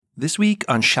This week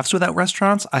on Chefs Without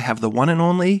Restaurants, I have the one and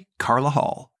only Carla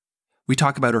Hall. We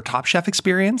talk about her Top Chef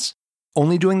experience,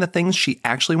 only doing the things she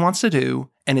actually wants to do,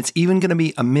 and it's even going to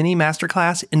be a mini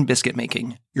masterclass in biscuit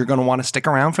making. You're going to want to stick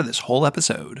around for this whole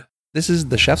episode. This is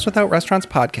the Chefs Without Restaurants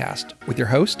podcast with your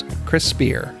host, Chris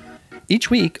Spear. Each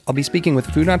week, I'll be speaking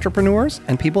with food entrepreneurs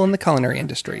and people in the culinary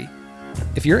industry.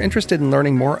 If you're interested in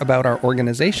learning more about our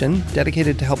organization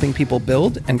dedicated to helping people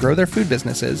build and grow their food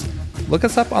businesses, look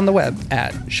us up on the web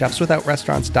at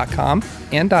chefswithoutrestaurants.com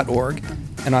and .org,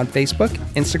 and on Facebook,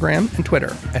 Instagram, and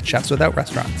Twitter at Chefs Without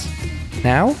Restaurants.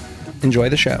 Now, enjoy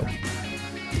the show.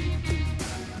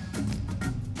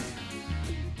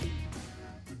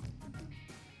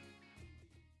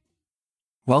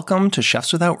 Welcome to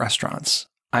Chefs Without Restaurants.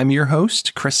 I'm your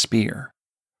host, Chris Spear.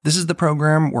 This is the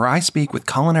program where I speak with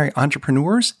culinary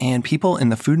entrepreneurs and people in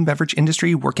the food and beverage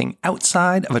industry working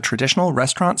outside of a traditional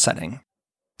restaurant setting.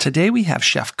 Today we have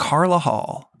Chef Carla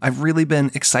Hall. I've really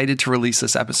been excited to release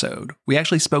this episode. We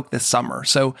actually spoke this summer,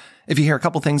 so if you hear a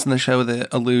couple things in the show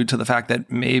that allude to the fact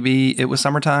that maybe it was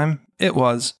summertime, it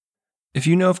was. If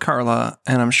you know of Carla,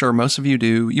 and I'm sure most of you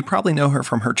do, you probably know her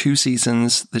from her 2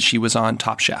 seasons that she was on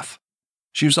Top Chef.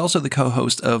 She was also the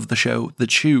co-host of the show The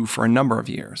Chew for a number of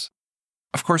years.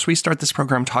 Of course, we start this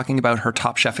program talking about her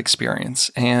Top Chef experience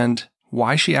and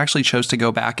why she actually chose to go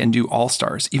back and do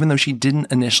All-Stars, even though she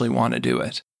didn't initially want to do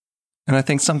it. And I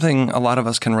think something a lot of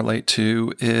us can relate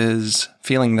to is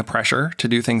feeling the pressure to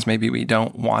do things maybe we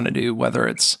don't want to do, whether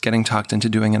it's getting talked into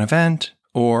doing an event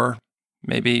or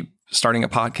maybe starting a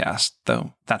podcast,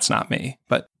 though that's not me.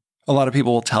 But a lot of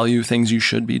people will tell you things you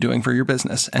should be doing for your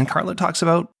business. And Carla talks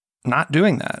about not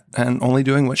doing that and only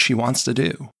doing what she wants to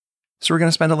do. So we're going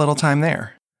to spend a little time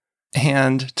there.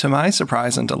 And to my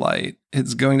surprise and delight,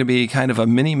 it's going to be kind of a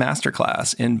mini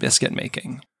masterclass in biscuit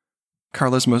making.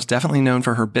 Carla's most definitely known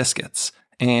for her biscuits,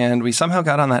 and we somehow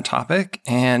got on that topic,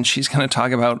 and she's going to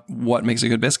talk about what makes a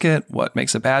good biscuit, what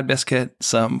makes a bad biscuit,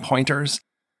 some pointers.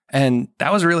 And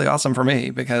that was really awesome for me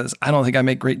because I don't think I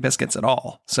make great biscuits at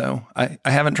all. So I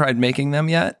haven't tried making them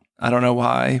yet. I don't know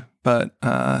why, but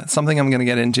it's something I'm going to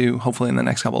get into hopefully in the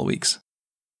next couple of weeks.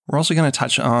 We're also going to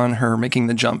touch on her making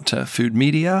the jump to food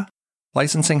media,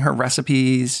 licensing her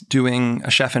recipes, doing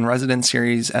a chef in residence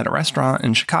series at a restaurant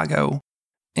in Chicago.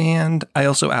 And I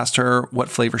also asked her what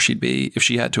flavor she'd be if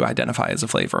she had to identify as a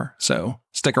flavor. So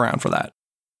stick around for that.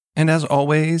 And as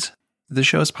always, this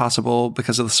show is possible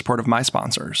because of the support of my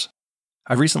sponsors.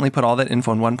 I've recently put all that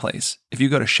info in one place. If you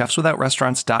go to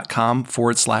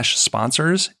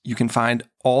chefswithoutrestaurants.com/sponsors, you can find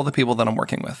all the people that I'm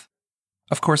working with.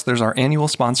 Of course, there's our annual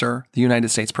sponsor, the United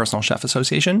States Personal Chef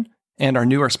Association, and our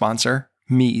newer sponsor,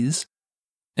 Mies.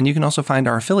 And you can also find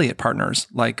our affiliate partners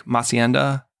like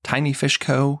Masienda, Tiny Fish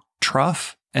Co.,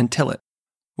 Truff, and Tillet.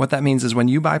 What that means is when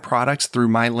you buy products through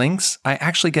my links, I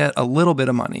actually get a little bit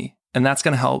of money, and that's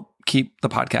going to help keep the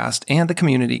podcast and the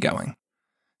community going.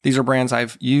 These are brands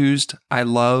I've used, I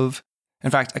love.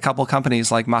 In fact, a couple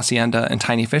companies like Masienda and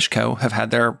Tiny Fish Co. have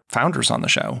had their founders on the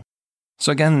show.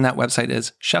 So again, that website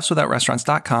is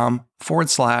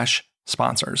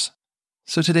chefswithoutrestaurants.com/sponsors.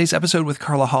 So today's episode with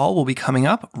Carla Hall will be coming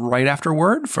up right after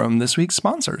word from this week's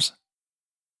sponsors.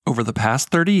 Over the past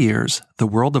 30 years, the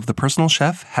world of the personal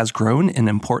chef has grown in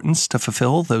importance to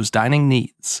fulfill those dining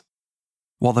needs.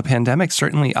 While the pandemic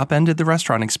certainly upended the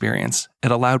restaurant experience, it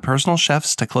allowed personal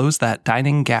chefs to close that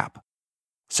dining gap.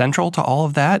 Central to all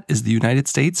of that is the United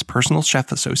States Personal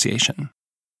Chef Association.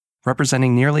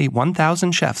 Representing nearly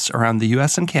 1,000 chefs around the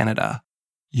U.S. and Canada,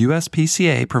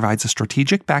 USPCA provides a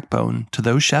strategic backbone to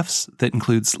those chefs that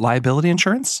includes liability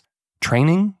insurance,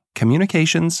 training,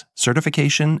 communications,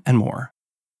 certification, and more.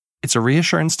 It's a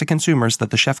reassurance to consumers that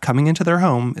the chef coming into their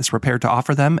home is prepared to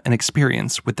offer them an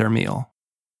experience with their meal.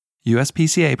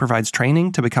 USPCA provides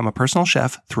training to become a personal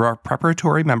chef through our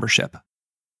preparatory membership.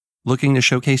 Looking to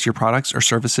showcase your products or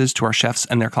services to our chefs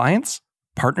and their clients?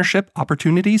 Partnership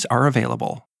opportunities are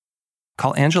available.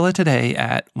 Call Angela today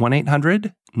at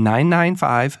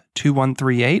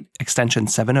 1-800-995-2138, extension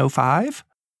 705,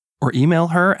 or email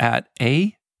her at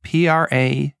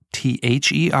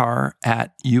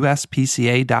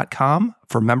aprather@uspca.com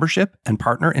for membership and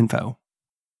partner info.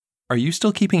 Are you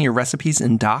still keeping your recipes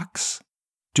in docs?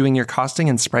 Doing your costing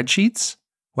in spreadsheets?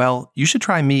 Well, you should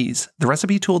try Mies, the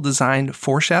recipe tool designed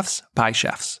for chefs by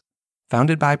chefs.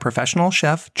 Founded by professional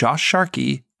chef Josh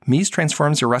Sharkey, Mies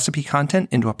transforms your recipe content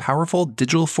into a powerful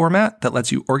digital format that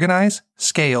lets you organize,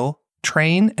 scale,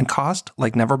 train, and cost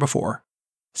like never before.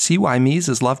 See why Mies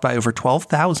is loved by over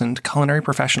 12,000 culinary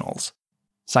professionals.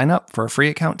 Sign up for a free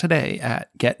account today at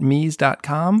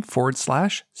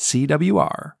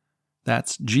getmies.com/CWR.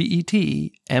 That's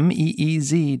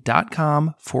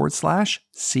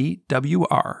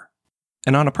GETMEEZ.com/CWR.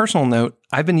 And on a personal note,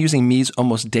 I've been using Meez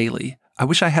almost daily. I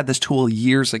wish I had this tool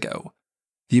years ago.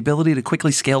 The ability to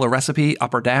quickly scale a recipe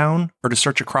up or down, or to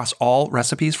search across all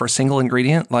recipes for a single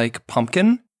ingredient like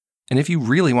pumpkin. And if you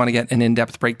really want to get an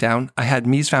in-depth breakdown, I had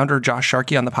Meez founder Josh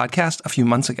Sharkey on the podcast a few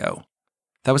months ago.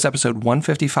 That was episode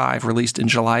 155, released in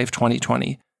July of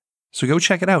 2020. So go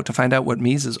check it out to find out what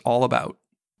Meez is all about.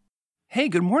 Hey,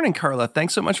 good morning, Carla.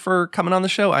 Thanks so much for coming on the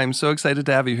show. I'm so excited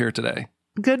to have you here today.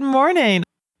 Good morning.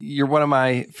 You're one of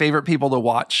my favorite people to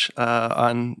watch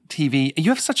on TV.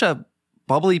 You have such a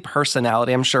bubbly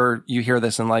personality. I'm sure you hear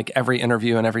this in like every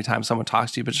interview and every time someone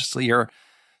talks to you, but just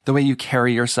the way you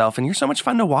carry yourself, and you're so much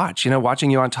fun to watch. You know,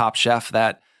 watching you on Top Chef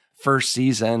that first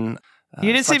season.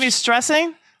 You didn't see me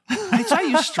stressing? I saw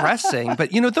you stressing,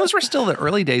 but those were still the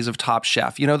early days of Top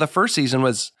Chef. The first season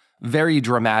was very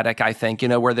dramatic, I think,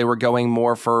 where they were going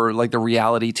more for like the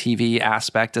reality TV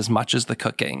aspect as much as the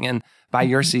cooking. And by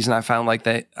your season, I felt like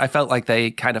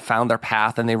they kind of found their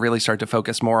path, and they really started to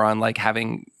focus more on like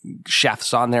having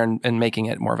chefs on there and making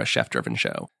it more of a chef-driven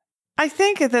show. I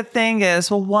think the thing is,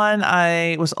 well, one,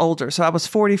 I was older. So I was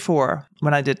 44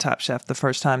 when I did Top Chef the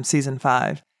first time, season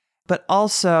 5. But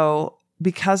also,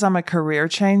 because I'm a career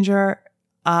changer,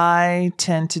 I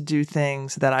tend to do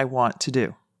things that I want to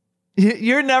do.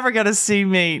 You're never going to see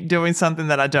me doing something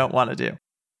that I don't want to do.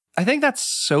 I think that's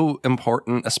so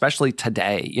important, especially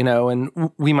today, and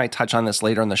we might touch on this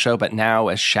later in the show, but now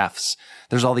as chefs,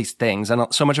 there's all these things,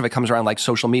 and so much of it comes around like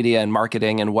social media and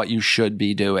marketing and what you should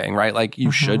be doing, right? Like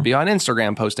you should be on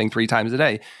Instagram posting 3 times a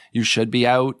day. You should be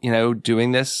out,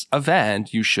 doing this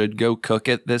event. You should go cook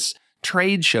at this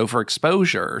trade show for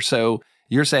exposure. So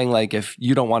you're saying like, if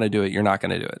you don't want to do it, you're not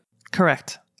going to do it.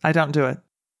 Correct. I don't do it.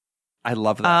 I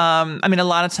love that. I mean, a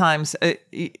lot of times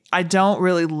I don't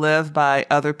really live by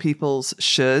other people's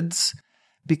shoulds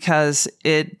because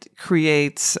it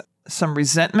creates some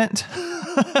resentment.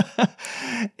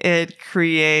 It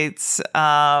creates,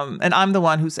 and I'm the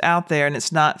one who's out there, and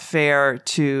it's not fair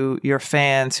to your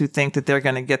fans who think that they're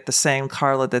going to get the same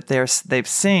Carla that they've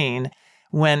seen,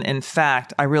 when in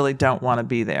fact, I really don't want to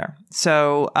be there.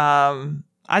 So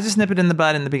I just nip it in the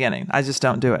bud in the beginning. I just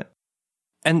don't do it.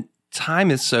 And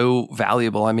time is so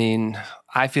valuable. I mean,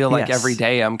 I feel like every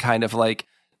day I'm kind of like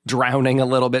drowning a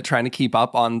little bit trying to keep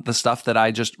up on the stuff that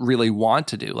I just really want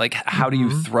to do. Like, how do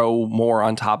you throw more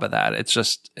on top of that?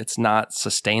 It's not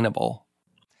sustainable.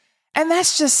 And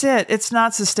that's just it. It's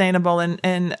not sustainable.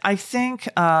 And I think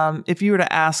if you were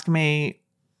to ask me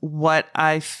what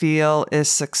I feel is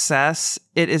success,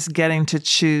 it is getting to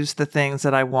choose the things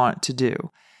that I want to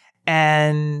do.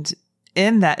 And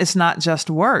in that, it's not just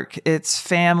work, it's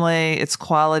family, it's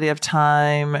quality of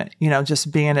time,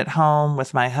 just being at home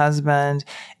with my husband,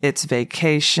 it's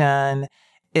vacation,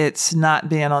 it's not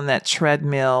being on that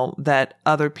treadmill that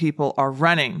other people are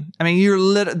running. I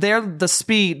mean, they're the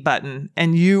speed button,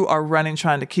 and you are running,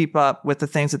 trying to keep up with the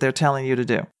things that they're telling you to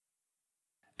do.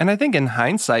 And I think in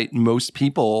hindsight, most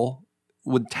people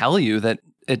would tell you that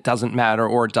it doesn't matter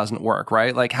or it doesn't work,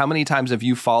 right? Like, how many times have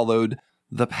you followed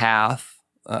the path?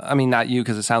 I mean, not you,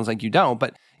 because it sounds like you don't,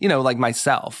 but, like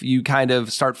myself, you kind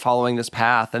of start following this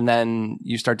path, and then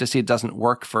you start to see it doesn't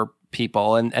work for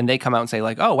people. And they come out and say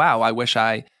like, oh, wow, I wish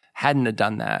I hadn't have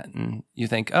done that. And you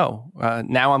think,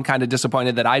 now I'm kind of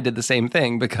disappointed that I did the same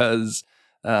thing, because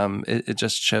it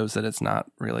just shows that it's not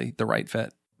really the right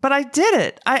fit. But I did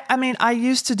it. I mean, I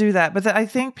used to do that, but I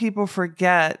think people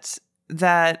forget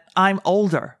that I'm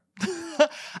older.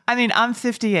 I mean, I'm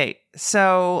 58.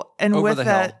 So, and Over with the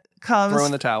that hill. Comes Throw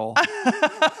in the towel.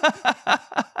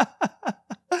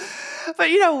 But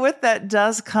with that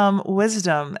does come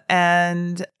wisdom.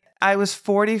 And I was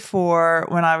 44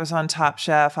 when I was on Top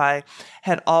Chef. I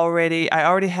already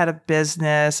had a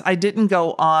business. I didn't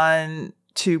go on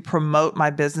to promote my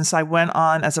business. I went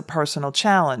on as a personal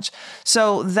challenge.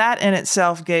 So that in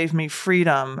itself gave me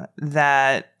freedom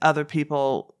that other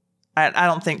people, I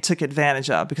don't think, took advantage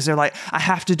of, because they're like, I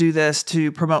have to do this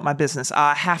to promote my business.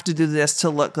 I have to do this to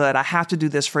look good. I have to do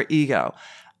this for ego.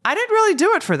 I didn't really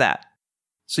do it for that.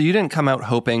 So you didn't come out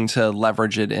hoping to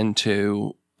leverage it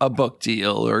into a book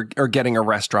deal or getting a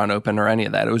restaurant open or any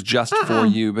of that. It was just for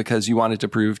you because you wanted to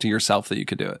prove to yourself that you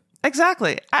could do it.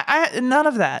 Exactly. I none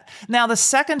of that. Now, the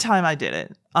second time I did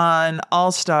it on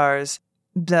All Stars,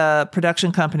 the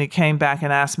production company came back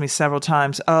and asked me several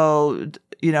times, will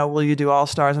you do All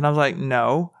Stars? And I was like,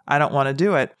 no, I don't want to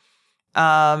do it.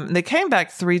 They came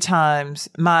back 3 times.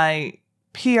 My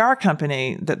PR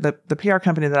company, the PR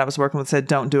company that I was working with, said,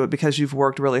 don't do it because you've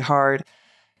worked really hard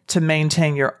to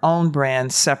maintain your own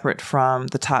brand separate from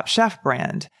the Top Chef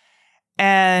brand.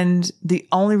 And the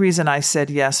only reason I said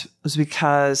yes was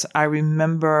because I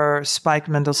remember Spike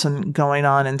Mendelsohn going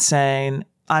on and saying,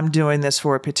 I'm doing this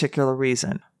for a particular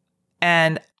reason.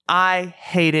 And I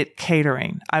hated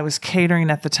catering. I was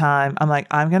catering at the time. I'm like,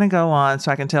 I'm going to go on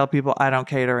so I can tell people I don't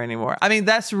cater anymore. I mean,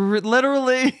 that's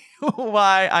literally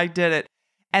why I did it.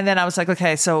 And then I was like,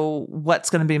 okay, so what's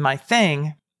going to be my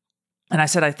thing? And I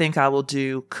said, I think I will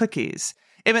do cookies.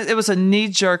 It was a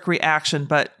knee-jerk reaction,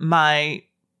 but my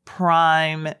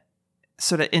prime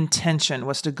sort of intention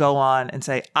was to go on and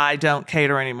say, I don't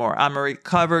cater anymore. I'm a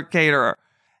recovered caterer,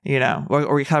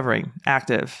 or recovering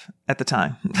active at the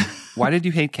time. Why did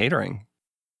you hate catering?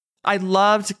 I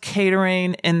loved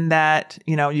catering in that,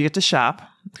 you get to shop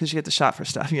because you get to shop for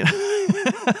stuff, you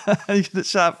get to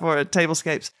shop for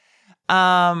tablescapes.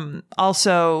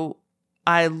 Also,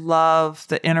 I love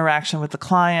the interaction with the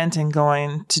client and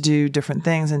going to do different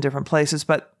things in different places.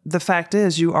 But the fact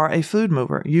is, you are a food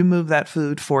mover. You move that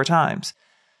food 4 times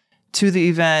to the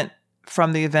event,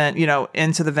 from the event,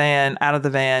 into the van, out of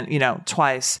the van,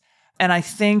 twice. And I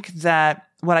think that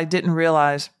what I didn't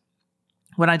realize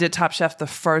when I did Top Chef the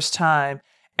first time,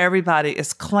 everybody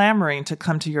is clamoring to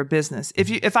come to your business.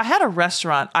 If I had a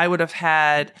restaurant, I would have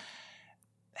had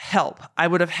help. I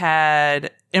would have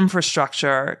had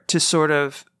infrastructure to sort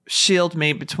of shield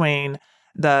me between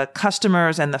the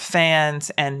customers and the fans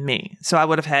and me. So I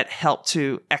would have had help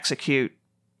to execute,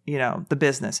 the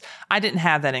business. I didn't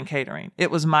have that in catering. It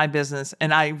was my business.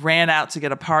 And I ran out to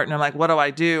get a partner. I'm like, what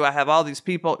do? I have all these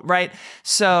people, right?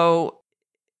 So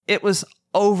it was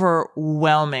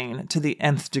overwhelming to the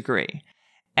nth degree.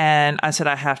 And I said,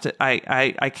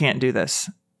 I can't do this.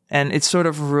 And it sort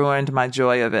of ruined my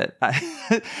joy of it.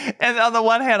 And on the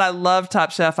one hand, I loved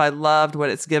Top Chef. I loved what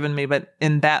it's given me. But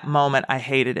in that moment, I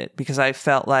hated it because I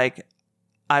felt like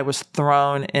I was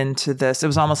thrown into this. It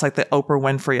was almost like the Oprah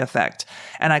Winfrey effect.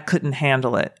 And I couldn't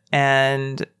handle it.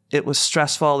 And it was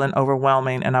stressful and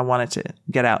overwhelming. And I wanted to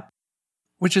get out.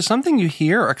 Which is something you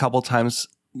hear a couple times,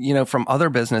 from other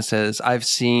businesses. I've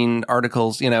seen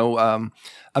articles,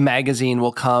 a magazine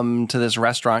will come to this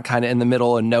restaurant kind of in the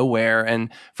middle of nowhere. And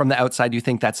from the outside, you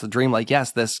think that's the dream. Like,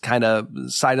 yes, this kind of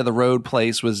side of the road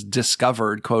place was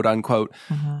discovered, quote unquote.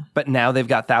 Mm-hmm. But now they've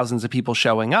got thousands of people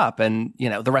showing up and,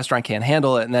 the restaurant can't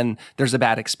handle it. And then there's a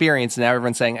bad experience. And now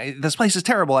everyone's saying, this place is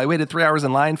terrible. I waited 3 hours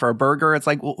in line for a burger. It's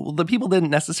like, well, the people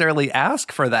didn't necessarily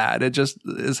ask for that. It just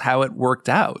is how it worked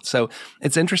out. So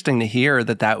it's interesting to hear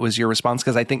that was your response,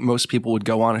 because I think most people would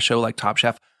go on a show like Top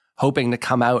Chef hoping to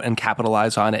come out and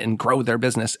capitalize on it and grow their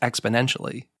business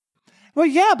exponentially. Well,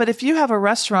 yeah, but if you have a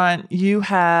restaurant, you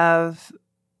have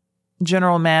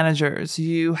general managers,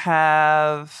 you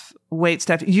have wait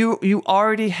staff, you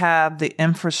already have the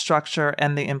infrastructure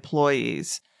and the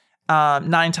employees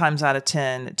 9 times out of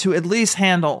 10 to at least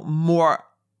handle more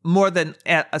than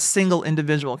a single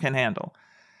individual can handle.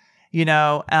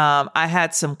 I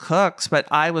had some cooks, but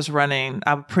I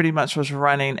pretty much was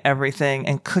running everything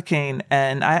and cooking.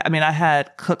 And I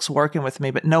had cooks working with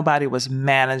me, but nobody was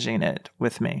managing it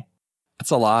with me. It's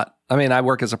a lot. I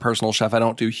work as a personal chef. I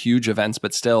don't do huge events,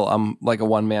 but still I'm like a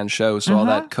one-man show. So all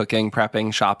that cooking,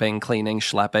 prepping, shopping, cleaning,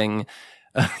 schlepping.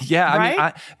 Yeah.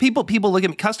 Right? People look at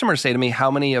me, customers say to me,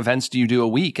 how many events do you do a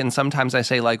week? And sometimes I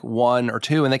say like 1 or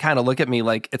 2, and they kind of look at me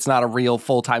like it's not a real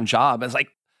full-time job. It's like,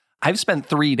 I've spent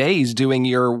 3 days doing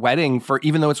your wedding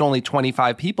even though it's only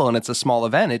 25 people and it's a small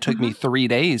event, it took me 3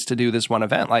 days to do this one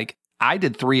event. Like, I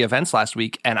did 3 events last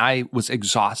week and I was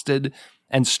exhausted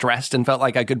and stressed and felt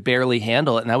like I could barely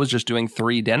handle it. And I was just doing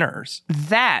 3 dinners.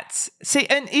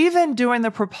 And even doing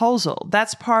the proposal,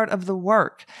 that's part of the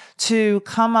work, to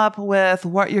come up with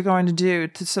what you're going to do,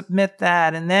 to submit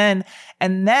that. And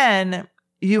then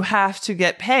you have to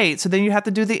get paid. So then you have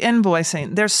to do the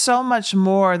invoicing. There's so much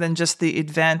more than just the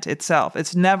event itself.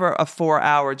 It's never a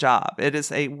 4-hour job. It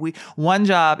is a week. One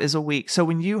job is a week. So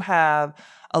when you have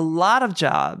a lot of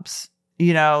jobs,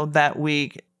 that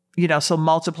week, so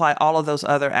multiply all of those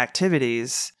other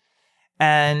activities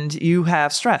and you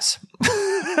have stress.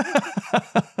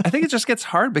 I think it just gets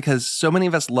hard because so many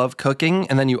of us love cooking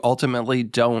and then you ultimately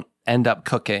don't end up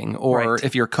cooking, or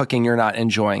if you're cooking, you're not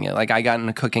enjoying it. Like, I got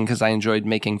into cooking because I enjoyed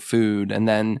making food. And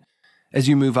then as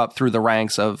you move up through the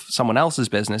ranks of someone else's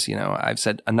business, I've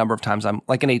said a number of times, I'm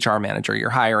like an HR manager.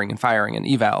 You're hiring and firing and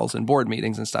evals and board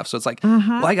meetings and stuff. So it's like,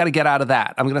 well, I got to get out of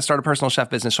that. I'm going to start a personal chef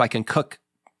business so I can cook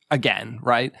again,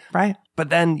 right? Right. But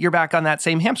then you're back on that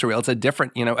same hamster wheel. It's a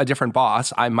different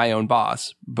boss. I'm my own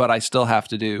boss, but I still have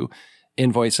to do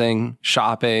invoicing,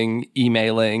 shopping,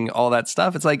 emailing, all that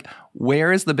stuff. It's like,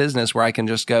 where is the business where I can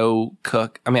just go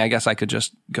cook? I guess I could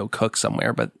just go cook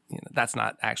somewhere, but that's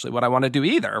not actually what I want to do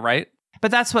either, right?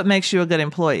 But that's what makes you a good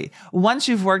employee. Once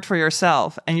you've worked for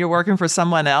yourself and you're working for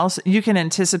someone else, you can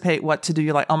anticipate what to do.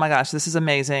 You're like, oh my gosh, this is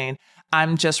amazing.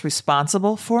 I'm just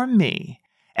responsible for me.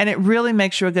 And it really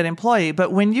makes you a good employee.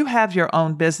 But when you have your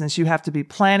own business, you have to be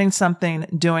planning something,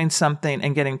 doing something,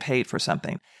 and getting paid for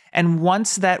something. And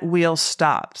once that wheel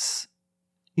stops,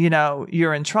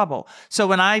 you're in trouble. So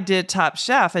when I did Top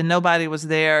Chef and nobody was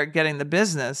there getting the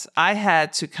business, I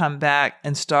had to come back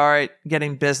and start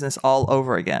getting business all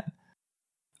over again.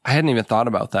 I hadn't even thought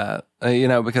about that,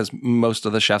 because most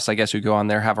of the chefs, I guess, who go on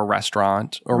there have a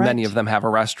restaurant, or Right. many of them have a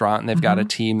restaurant, and they've got a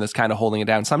team that's kind of holding it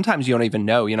down. Sometimes you don't even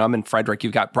know. I'm in Frederick.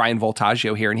 You've got Brian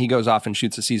Voltaggio here, and he goes off and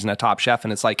shoots a season of Top Chef,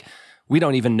 and it's like, we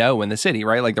don't even know in the city,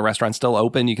 right? Like the restaurant's still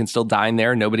open. You can still dine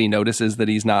there. Nobody notices that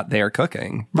he's not there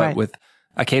cooking. But Right. with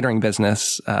a catering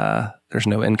business, there's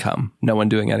no income, no one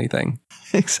doing anything.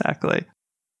 Exactly.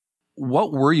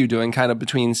 What were you doing kind of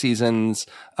between seasons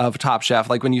of Top Chef?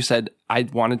 Like when you said, I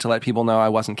wanted to let people know I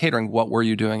wasn't catering, what were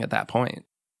you doing at that point?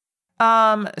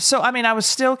 I was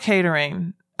still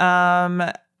catering.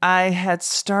 I had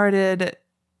started,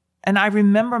 and I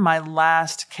remember my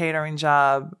last catering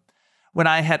job when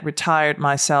I had retired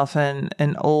myself, and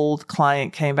an old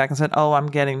client came back and said, "Oh, I'm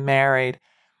getting married.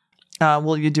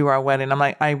 Will you do our wedding?" I'm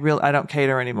like, I don't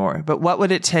cater anymore, but what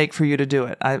would it take for you to do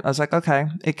it? I was like, okay,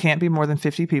 it can't be more than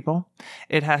 50 people.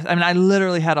 I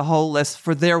literally had a whole list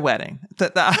for their wedding,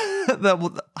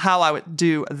 how I would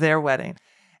do their wedding.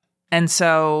 And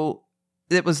so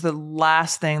it was the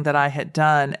last thing that I had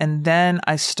done. And then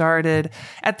at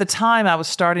the time, I was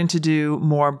starting to do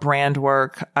more brand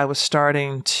work. I was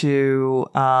starting to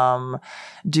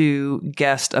do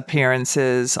guest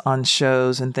appearances on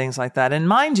shows and things like that. And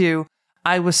mind you,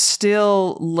 I was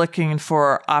still looking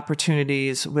for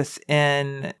opportunities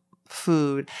within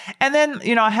food. And then,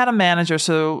 I had a manager.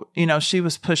 So, she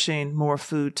was pushing more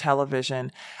food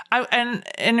television.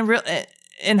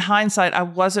 In hindsight, I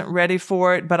wasn't ready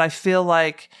for it, but I feel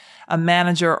like a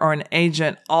manager or an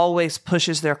agent always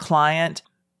pushes their client.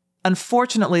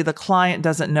 Unfortunately, the client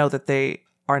doesn't know that they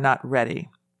are not ready.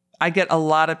 I get a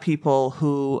lot of people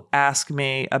who ask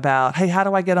me about, hey, how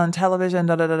do I get on television?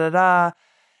 Da, da, da, da, da.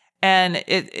 And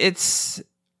it's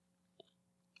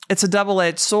a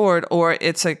double-edged sword, or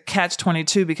it's a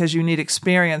catch-22 because you need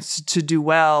experience to do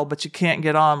well, but you can't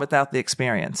get on without the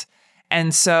experience.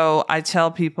 And so I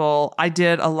tell people I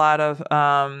did a lot of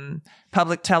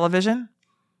public television.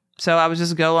 So I would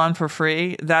just go on for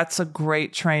free. That's a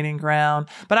great training ground.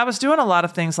 But I was doing a lot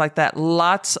of things like that,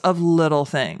 lots of little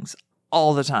things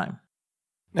all the time.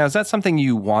 Now, is that something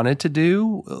you wanted to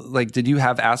do? Like, did you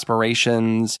have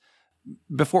aspirations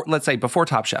before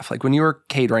Top Chef? Like when you were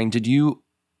catering, did you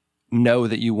know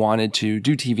that you wanted to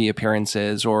do TV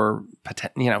appearances, or,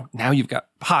 now you've got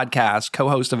podcasts,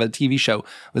 co-host of a TV show.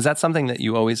 Was that something that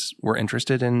you always were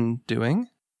interested in doing?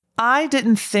 I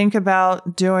didn't think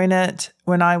about doing it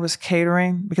when I was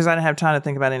catering because I didn't have time to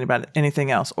think about anything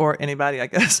else, or anybody, I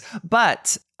guess.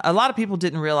 But a lot of people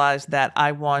didn't realize that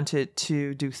I wanted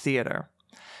to do theater.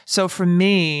 So for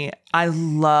me, I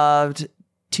loved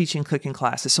teaching cooking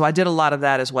classes. So I did a lot of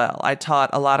that as well. I taught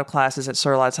a lot of classes at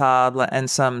Sur La Table and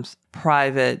some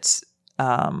private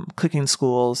cooking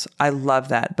schools. I love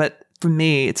that. But for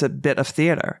me, it's a bit of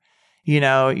theater.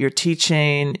 You're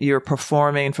teaching, you're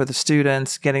performing for the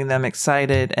students, getting them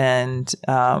excited and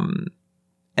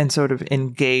sort of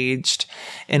engaged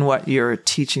in what you're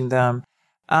teaching them.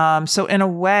 So in a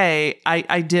way,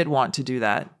 I did want to do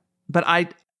that, but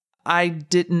I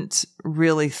didn't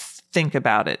really think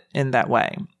about it in that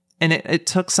way. And it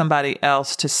took somebody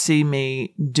else to see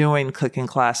me doing cooking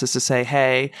classes to say,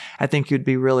 hey, I think you'd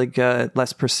be really good.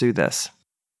 Let's pursue this.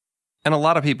 And a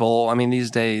lot of people,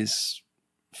 these days,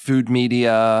 food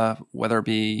media, whether it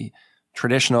be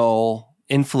traditional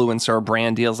influencer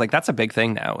brand deals, like that's a big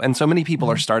thing now. And so many people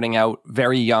are starting out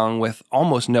very young with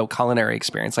almost no culinary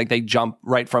experience. Like they jump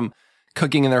right from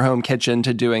cooking in their home kitchen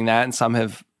to doing that. And some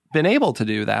have been able to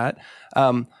do that.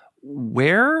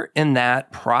 Where in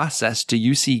that process do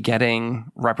you see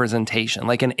getting representation,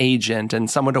 like an agent and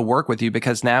someone to work with you?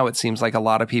 Because now it seems like a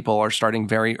lot of people are starting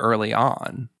very early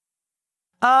on.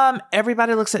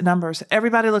 Everybody looks at numbers.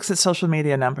 Everybody looks at social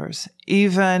media numbers.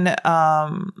 Even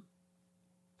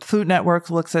Food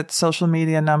Network looks at social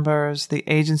media numbers. The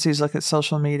agencies look at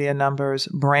social media numbers.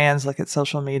 Brands look at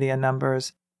social media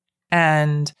numbers.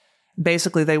 And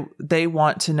basically, they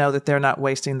want to know that they're not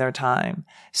wasting their time.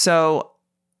 So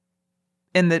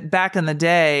back in the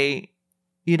day,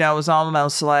 it was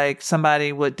almost like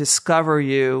somebody would discover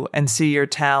you and see your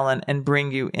talent and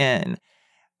bring you in.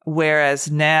 Whereas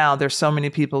now there's so many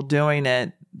people doing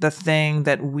it the thing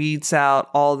that weeds out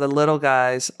all the little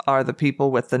guys are the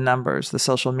people with the numbers, the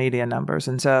social media numbers.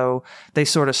 And so they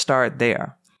sort of start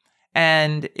there.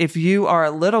 And if you are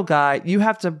a little guy, you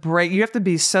have to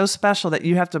be so special that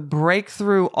you have to break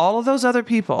through all of those other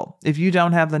people if you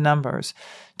don't have the numbers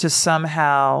to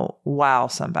somehow wow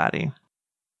somebody.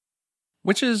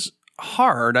 Which is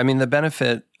hard. I mean, the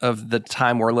benefit of the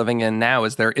time we're living in now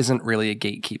is there isn't really a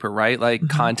gatekeeper, right? Like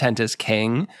content is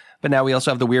king, but now we also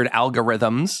have the weird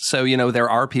algorithms. So, there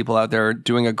are people out there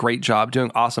doing a great job,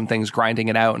 doing awesome things, grinding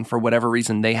it out. And for whatever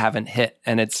reason, they haven't hit.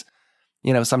 And it's,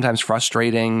 sometimes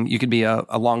frustrating. You could be a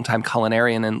longtime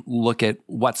culinarian and look at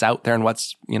what's out there and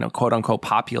what's, quote unquote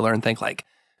popular and think like,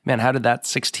 man, how did that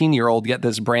 16-year-old get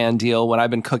this brand deal when I've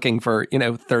been cooking for,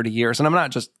 30 years? And I'm not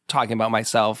just talking about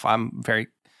myself. I'm very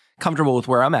comfortable with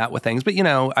where I'm at with things. But,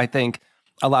 I think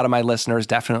a lot of my listeners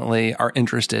definitely are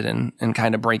interested in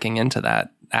kind of breaking into that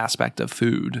aspect of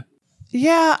food.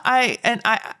 Yeah,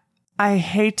 I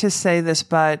hate to say this,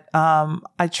 but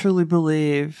I truly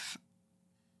believe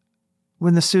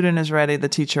when the student is ready, the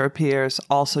teacher appears.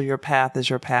 Also, your path is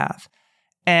your path.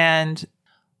 And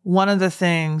one of the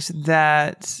things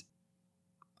that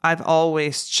I've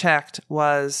always checked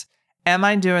was, am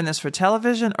I doing this for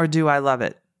television or do I love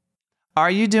it? Are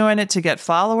you doing it to get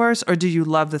followers or do you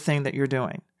love the thing that you're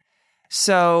doing?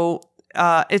 So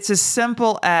it's as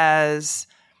simple as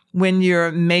when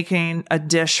you're making a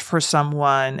dish for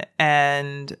someone,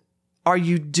 and are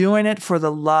you doing it for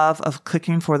the love of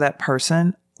cooking for that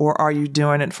person or are you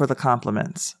doing it for the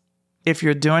compliments? If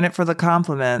you're doing it for the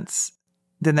compliments,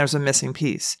 then there's a missing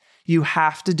piece. You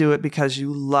have to do it because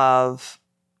you love,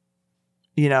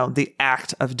 the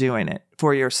act of doing it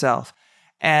for yourself.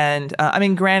 And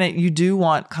granted, you do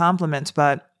want compliments,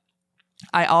 but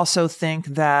I also think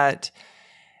that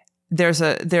there's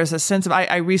a sense of,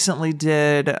 I recently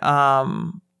did,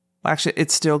 actually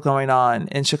it's still going on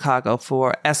in Chicago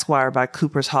for Esquire by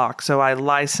Cooper's Hawk. So I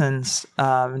licensed,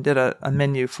 did a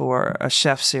menu for a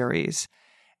chef series,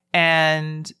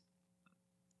 and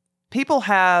people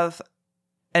have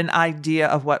an idea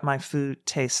of what my food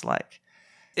tastes like.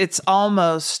 It's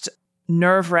almost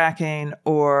nerve-wracking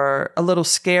or a little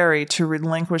scary to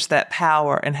relinquish that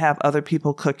power and have other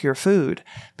people cook your food,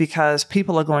 because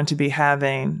people are going to be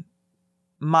having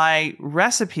my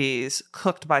recipes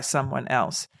cooked by someone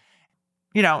else.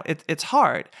 It's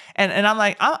hard. And I'm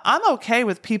like, I'm okay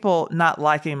with people not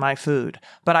liking my food,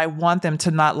 but I want them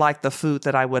to not like the food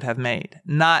that I would have made,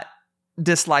 not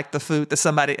dislike the food that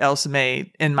somebody else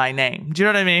made in my name. Do you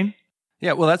know what I mean?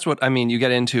 Yeah, well, that's what, you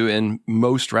get into in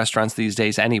most restaurants these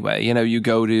days anyway. You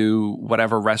go to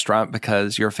whatever restaurant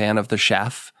because you're a fan of the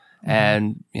chef.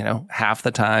 And, half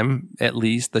the time, at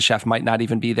least, the chef might not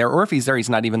even be there. Or if he's there, he's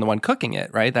not even the one cooking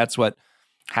it, right? That's what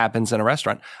happens in a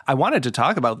restaurant. I wanted to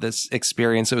talk about this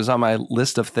experience. It was on my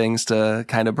list of things to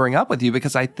kind of bring up with you,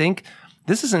 because I think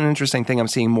this is an interesting thing I'm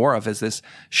seeing more of, is this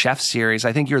chef series.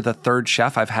 I think you're the third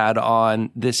chef I've had on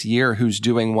this year who's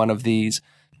doing one of these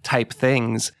type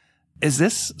things. Is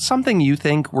this something you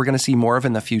think we're going to see more of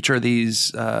in the future,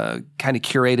 these kind of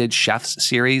curated chefs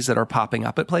series that are popping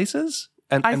up at places?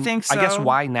 And I think so. I guess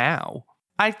why now?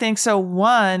 I think so.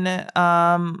 One,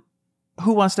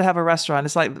 who wants to have a restaurant?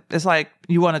 It's like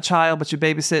you want a child, but you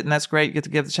babysit, and that's great. You get to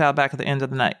give the child back at the end of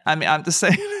the night. I'm just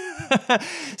saying.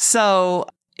 So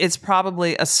it's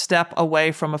probably a step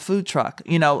away from a food truck.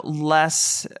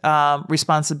 Less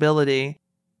responsibility,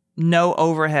 no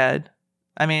overhead.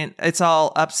 It's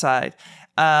all upside.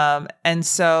 And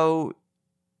so,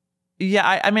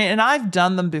 yeah, and I've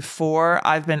done them before.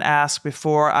 I've been asked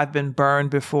before. I've been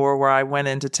burned before, where I went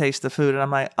in to taste the food and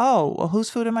I'm like, oh, well, whose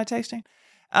food am I tasting?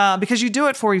 Because you do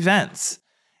it for events,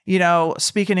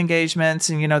 speaking engagements,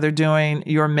 and, they're doing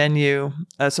your menu.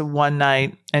 It's a one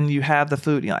night and you have the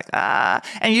food and you're like,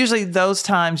 and usually those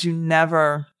times you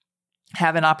never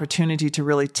have an opportunity to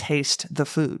really taste the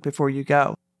food before you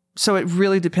go. So it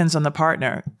really depends on the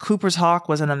partner. Cooper's Hawk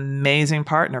was an amazing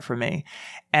partner for me.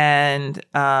 And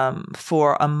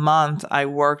for a month, I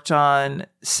worked on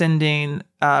sending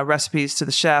recipes to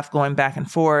the chef, going back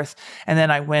and forth. And then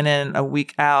I went in a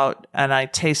week out and I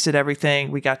tasted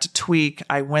everything. We got to tweak.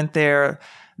 I went there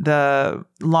the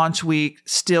launch week,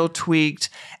 still tweaked.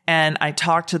 And I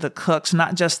talked to the cooks,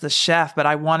 not just the chef, but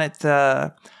I wanted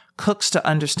the cooks to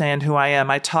understand who I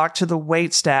am. I talked to the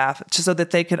wait staff so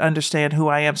that they could understand who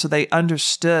I am, so they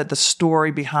understood the story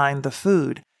behind the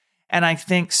food. And I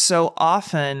think so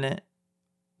often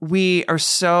we are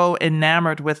so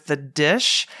enamored with the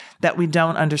dish that we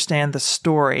don't understand the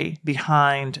story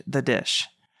behind the dish.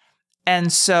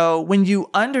 And so when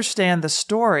you understand the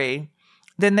story,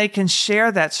 then they can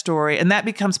share that story, and that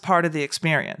becomes part of the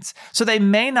experience. So they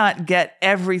may not get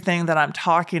everything that I'm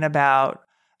talking about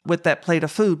with that plate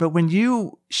of food, but when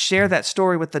you share that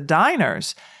story with the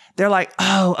diners, they're like,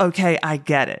 oh, okay, I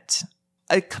get it.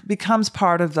 It becomes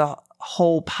part of the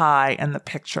whole pie and the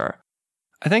picture.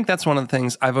 I think that's one of the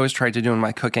things I've always tried to do in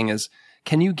my cooking is,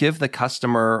 can you give the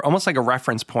customer almost like a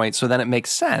reference point so then it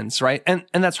makes sense, right? And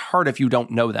that's hard if you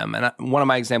don't know them. And one of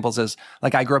my examples is,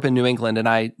 like, I grew up in New England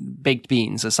and baked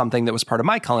beans is something that was part of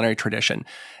my culinary tradition.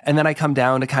 And then I come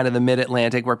down to kind of the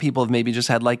mid-Atlantic where people have maybe just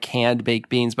had like canned baked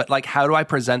beans. But like, how do I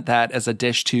present that as a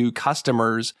dish to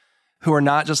customers who are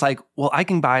not just like, well, I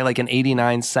can buy like an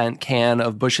 89-cent can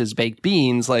of Bush's baked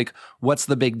beans. Like, what's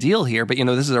the big deal here? But,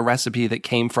 this is a recipe that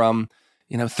came from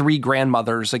 3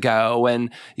 grandmothers ago.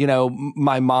 And,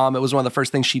 my mom, it was one of the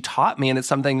first things she taught me. And it's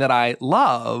something that I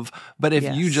love. But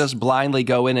if you just blindly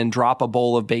go in and drop a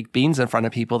bowl of baked beans in front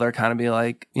of people, they're kind of be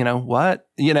like, what?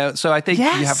 So I think you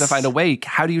have to find a way.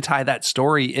 How do you tie that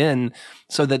story in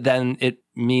so that then it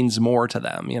means more to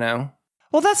them,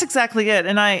 Well, that's exactly it.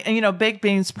 And baked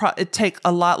beans, it take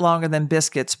a lot longer than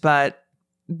biscuits, but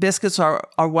biscuits are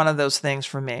one of those things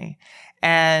for me.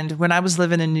 And when I was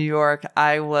living in New York,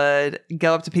 I would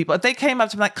go up to people. If they came up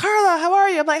to me like, Carla, how are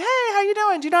you? I'm like, hey, how you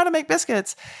doing? Do you know how to make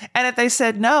biscuits? And if they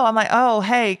said no, I'm like, oh,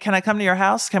 hey, can I come to your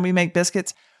house? Can we make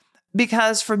biscuits?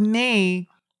 Because for me,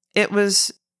 it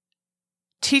was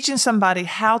teaching somebody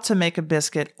how to make a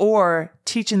biscuit or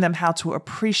teaching them how to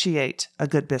appreciate a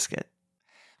good biscuit.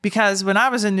 Because when I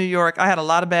was in New York, I had a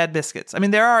lot of bad biscuits. I mean,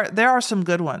 there are some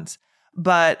good ones,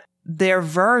 but their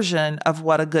version of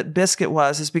what a good biscuit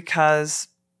was is because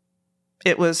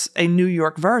it was a New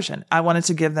York version. I wanted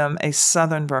to give them a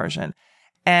Southern version.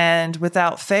 And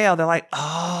without fail, they're like,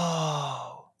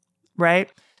 oh,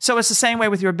 right? So it's the same way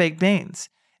with your baked beans.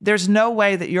 There's no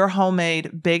way that your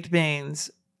homemade baked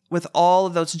beans with all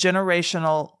of those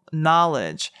generational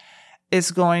knowledge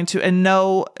is going to, and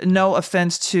no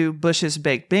offense to Bush's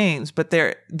baked beans, but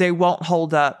they won't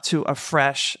hold up to a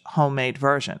fresh homemade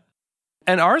version.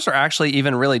 And ours are actually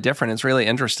even really different. It's really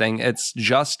interesting. It's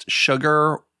just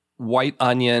sugar, white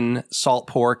onion, salt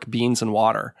pork, beans, and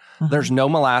water. Mm-hmm. There's no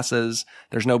molasses.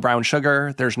 There's no brown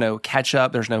sugar. There's no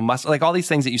ketchup. There's no mustard. Like all these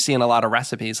things that you see in a lot of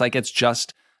recipes. Like it's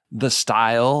just the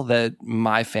style that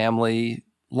my family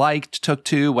liked, took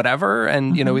to, whatever.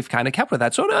 And, we've kind of kept with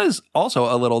that. So it is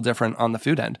also a little different on the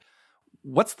food end.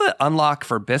 What's the unlock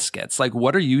for biscuits? Like,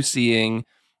 what are you seeing?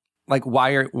 Like,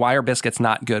 why are biscuits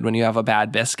not good when you have a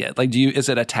bad biscuit? Like, is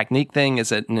it a technique thing?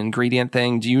 Is it an ingredient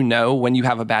thing? Do you know when you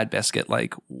have a bad biscuit?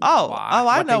 Like,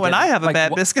 I know when I have a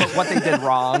bad biscuit. What they did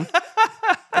wrong,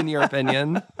 in your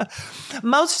opinion?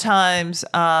 Most times,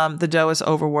 the dough is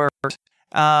overworked.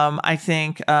 I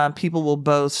think people will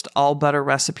boast all butter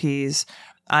recipes.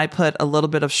 I put a little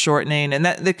bit of shortening, and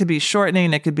that could be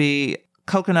shortening. It could be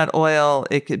coconut oil.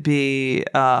 It could be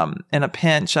in a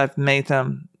pinch. I've made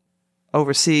them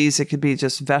overseas. It could be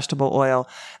just vegetable oil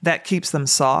that keeps them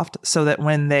soft so that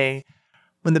when the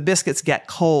biscuits get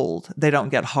cold, they don't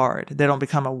get hard. They don't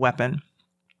become a weapon.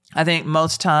 I think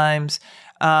most times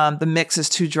the mix is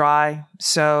too dry,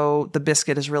 so the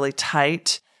biscuit is really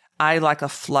tight. I like a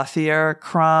fluffier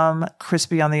crumb,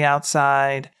 crispy on the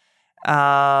outside.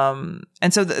 And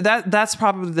so that's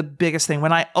probably the biggest thing.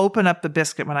 When I open up the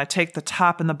biscuit, when I take the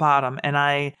top and the bottom and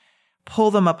I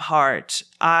pull them apart,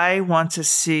 I want to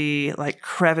see like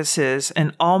crevices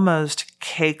and almost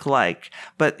cake-like,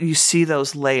 but you see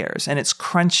those layers and it's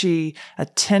crunchy, a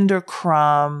tender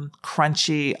crumb,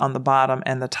 crunchy on the bottom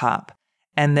and the top.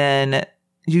 And then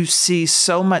you see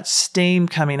so much steam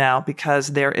coming out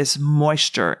because there is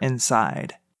moisture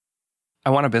inside.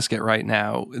 I want a biscuit right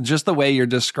now. Just the way you're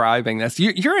describing this.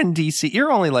 You're in DC.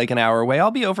 You're only like an hour away. I'll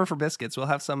be over for biscuits. We'll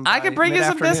have some. I can bring you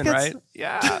some biscuits. Right?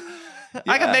 Yeah.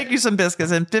 I can make you some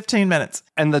biscuits in 15 minutes.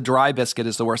 And the dry biscuit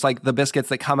is the worst. Like the biscuits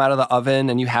that come out of the oven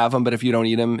and you have them, but if you don't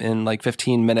eat them in like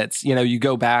 15 minutes, you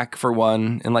go back for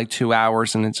one in like 2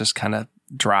 hours and it's just kind of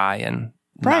dry and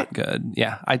not good.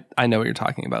 Yeah, I know what you're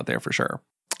talking about there for sure.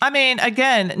 I mean,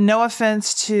 again, no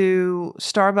offense to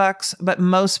Starbucks, but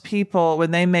most people,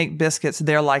 when they make biscuits,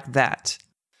 they're like that.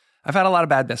 I've had a lot of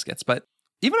bad biscuits, but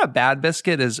even a bad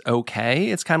biscuit is okay.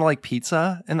 It's kind of like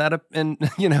pizza, and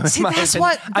see,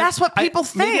 that's what people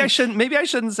think. Maybe I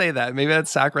shouldn't say that. Maybe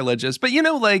that's sacrilegious. But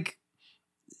like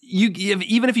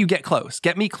even if you get close,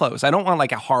 get me close. I don't want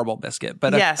like a horrible biscuit,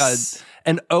 but yes.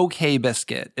 An okay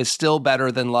biscuit is still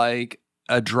better than like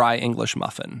a dry English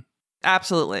muffin.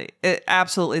 Absolutely.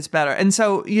 It's better. And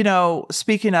so,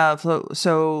 speaking of,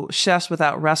 so Chefs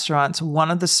Without Restaurants,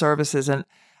 one of the services, and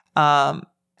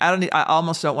I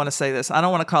almost don't want to say this. I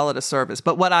don't want to call it a service,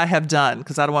 but what I have done,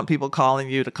 because I don't want people calling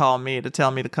you to call me to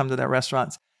tell me to come to their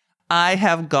restaurants. I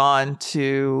have gone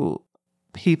to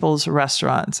people's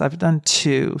restaurants. I've done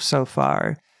 2 so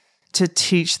far to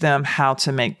teach them how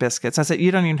to make biscuits. I said,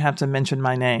 you don't even have to mention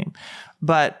my name.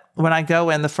 But when I go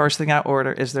in, the first thing I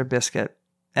order is their biscuit.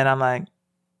 And I'm like,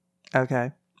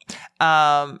 okay.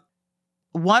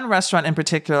 One restaurant in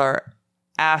particular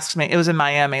asked me, it was in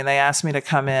Miami, and they asked me to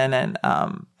come in and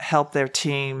help their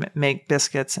team make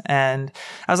biscuits. And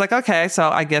I was like, okay. So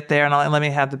I get there and let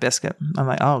me have the biscuit. I'm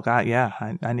like, oh God, yeah,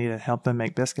 I need to help them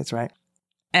make biscuits, right?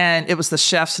 And it was the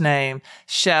chef's name,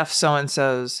 Chef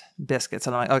So-and-so's Biscuits.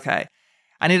 And I'm like, okay,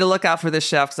 I need to look out for this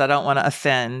chef because I don't want to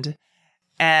offend.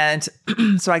 And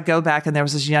so I go back, and there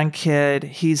was this young kid.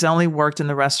 He's only worked in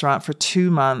the restaurant for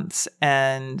 2 months.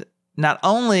 And not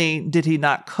only did he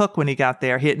not cook when he got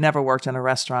there, he had never worked in a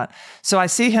restaurant. So I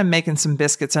see him making some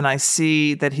biscuits, and I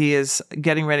see that he is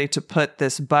getting ready to put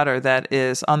this butter that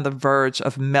is on the verge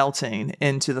of melting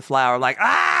into the flour. Like,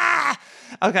 ah!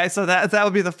 Okay, so that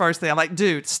would be the first thing. I'm like,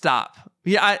 dude, stop.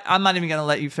 Yeah, I'm not even going to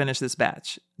let you finish this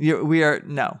batch.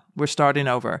 We're starting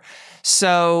over.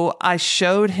 So I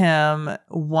showed him,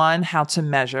 one, how to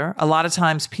measure. A lot of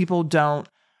times people don't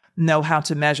know how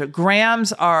to measure.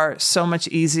 Grams are so much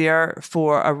easier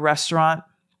for a restaurant,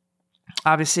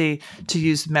 obviously, to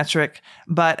use metric.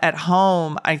 But at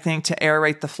home, I think to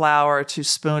aerate the flour, to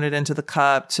spoon it into the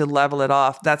cup, to level it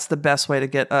off, that's the best way to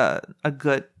get a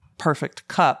good, perfect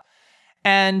cup.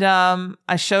 And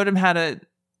I showed him how to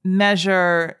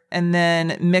measure and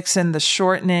then mix in the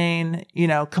shortening,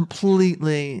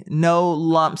 completely no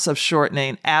lumps of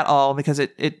shortening at all, because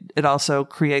it also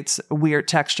creates a weird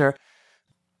texture.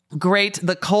 Grate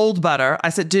the cold butter. I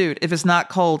said, dude, if it's not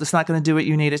cold, it's not going to do what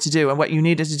you need it to do. And what you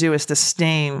need it to do is to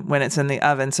steam when it's in the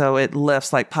oven, so it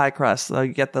lifts like pie crust, so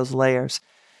you get those layers.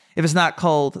 If it's not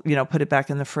cold, put it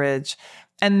back in the fridge.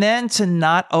 And then to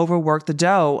not overwork the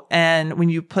dough. And when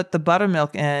you put the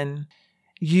buttermilk in,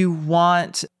 you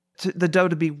want the dough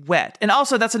to be wet. And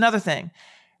also, that's another thing,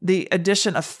 the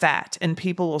addition of fat. And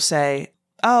people will say,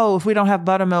 oh, if we don't have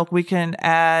buttermilk, we can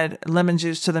add lemon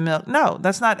juice to the milk. No,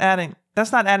 that's not adding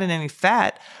any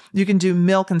fat. You can do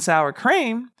milk and sour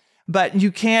cream, but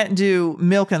you can't do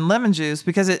milk and lemon juice,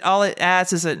 because all it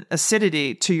adds is an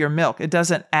acidity to your milk. It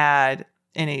doesn't add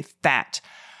any fat.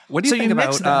 What do you think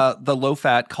about the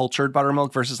low-fat cultured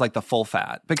buttermilk versus like the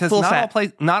full-fat? Because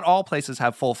not all places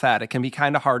have full-fat. It can be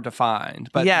kind of hard to find.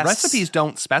 But recipes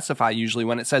don't specify usually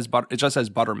when it says it just says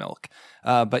buttermilk.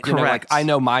 But Correct. I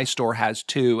know my store has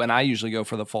 2, and I usually go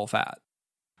for the full-fat.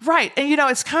 Right. And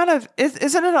it's kind of, isn't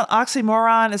it an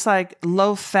oxymoron? It's like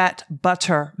low-fat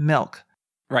buttermilk.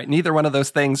 Right. Neither one of those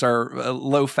things are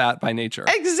low fat by nature.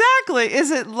 Exactly.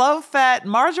 Is it low fat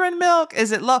margarine milk?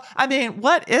 Is it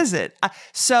what is it?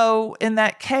 So in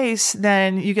that case,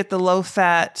 then you get the low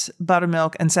fat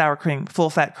buttermilk and sour cream, full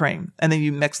fat cream, and then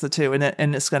you mix the two, and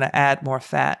it's going to add more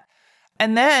fat.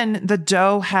 And then the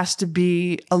dough has to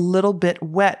be a little bit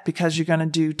wet, because you're going to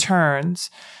do turns.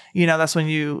 That's when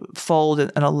you fold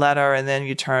it in a letter, and then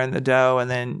you turn the dough,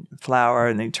 and then flour,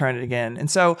 and then you turn it again.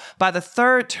 And so by the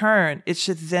third turn, it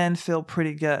should then feel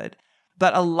pretty good.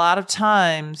 But a lot of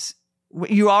times,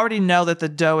 you already know that the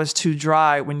dough is too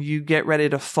dry when you get ready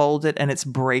to fold it and it's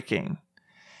breaking,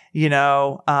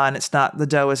 and it's not, the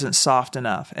dough isn't soft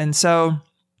enough. And so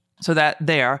that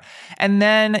there. And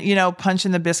then,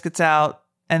 punching the biscuits out,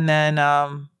 and then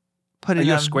putting them.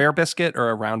 Are you a square biscuit or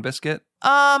a round biscuit?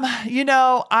 I'm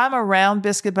a round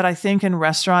biscuit, but I think in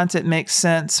restaurants it makes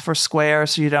sense for square,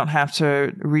 so you don't have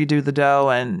to redo the dough.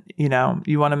 And,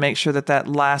 you want to make sure that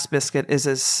last biscuit is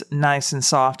as nice and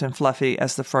soft and fluffy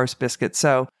as the first biscuit,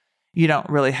 so you don't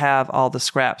really have all the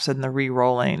scraps and the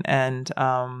re-rolling. And,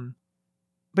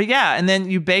 but yeah, and then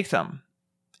you bake them.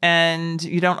 And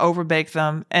you don't overbake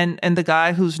them. And the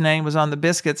guy whose name was on the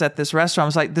biscuits at this restaurant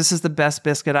was like, this is the best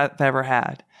biscuit I've ever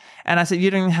had. And I said, you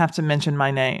don't even have to mention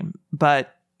my name,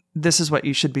 but this is what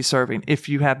you should be serving if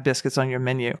you have biscuits on your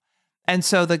menu. And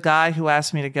so the guy who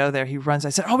asked me to go there, he runs. I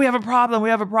said, oh, we have a problem.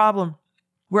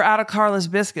 We're out of Carla's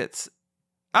biscuits.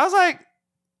 I was like,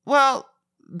 well,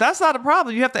 that's not a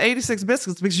problem. You have the 86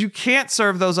 biscuits because you can't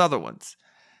serve those other ones.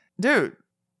 Dude.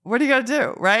 What are you going to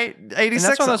do, right? 86. And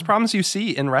that's one of those problems you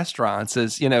see in restaurants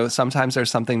is, sometimes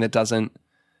there's something that doesn't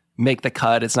make the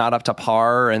cut. It's not up to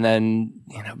par. And then,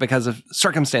 because of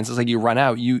circumstances, like you run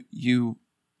out, you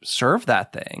serve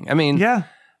that thing. I mean, yeah,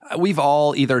 we've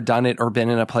all either done it or been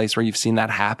in a place where you've seen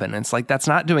that happen. It's like, that's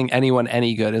not doing anyone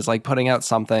any good. It's like putting out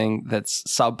something that's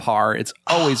subpar. It's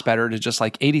always better to just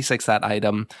 86 that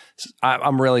item.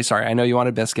 I'm really sorry. I know you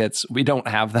wanted biscuits. We don't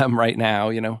have them right now,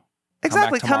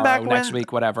 Exactly. Come back tomorrow, next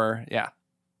week, whatever. Yeah.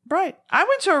 Right. I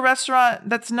went to a restaurant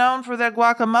that's known for their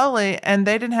guacamole and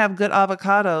they didn't have good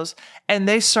avocados and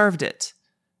they served it.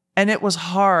 And it was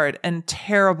hard and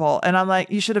terrible. And I'm like,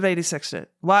 you should have 86'd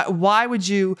it. Why would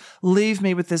you leave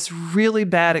me with this really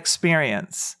bad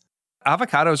experience?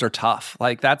 Avocados are tough.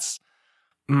 Like I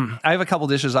have a couple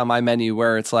dishes on my menu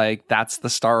where it's like, that's the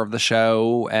star of the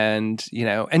show. And,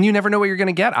 and you never know what you're going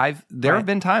to get. There have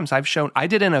been times I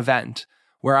did an event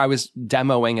where I was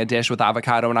demoing a dish with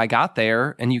avocado and I got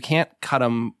there and you can't cut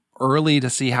them early to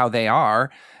see how they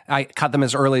are. I cut them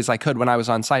as early as I could when I was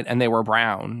on site and they were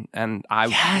brown. And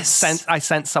I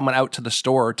sent someone out to the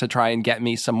store to try and get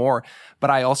me some more.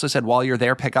 But I also said, while you're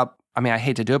there, pick up, I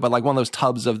hate to do it, but like one of those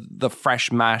tubs of the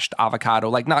fresh mashed avocado,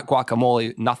 like not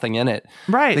guacamole, nothing in it.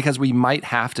 Right. Because we might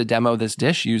have to demo this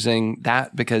dish using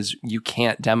that because you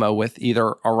can't demo with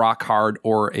either a rock hard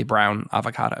or a brown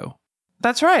avocado.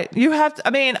 That's right. You have to,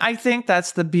 I think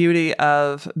that's the beauty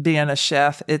of being a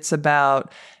chef. It's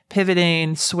about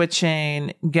pivoting,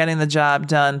 switching, getting the job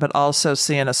done, but also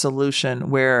seeing a solution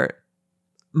where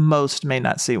most may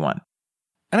not see one.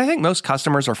 And I think most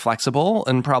customers are flexible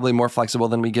and probably more flexible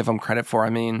than we give them credit for.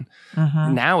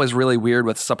 Now is really weird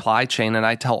with supply chain. And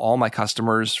I tell all my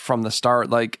customers from the start,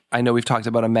 like, I know we've talked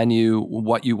about a menu,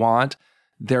 what you want.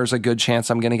 There's a good chance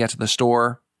I'm going to get to the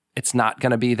store. It's not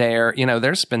going to be there.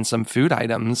 There's been some food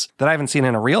items that I haven't seen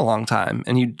in a real long time,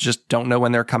 and you just don't know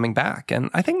when they're coming back. And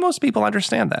I think most people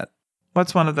understand that.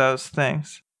 What's one of those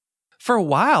things? For a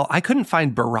while, I couldn't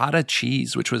find burrata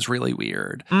cheese, which was really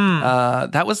weird.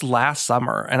 That was last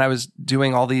summer, and I was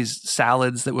doing all these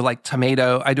salads that were like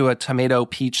tomato. I do a tomato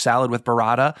peach salad with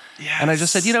burrata. Yes. And I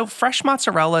just said, fresh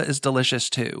mozzarella is delicious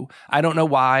too. I don't know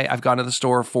why. I've gone to the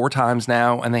store 4 times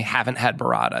now, and they haven't had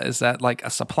burrata. Is that like a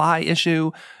supply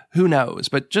issue? Who knows?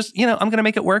 But just, I'm going to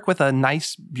make it work with a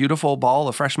nice, beautiful ball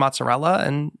of fresh mozzarella,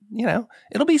 and,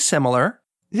 it'll be similar.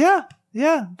 Yeah,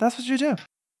 that's what you do.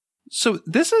 So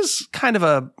this is kind of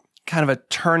a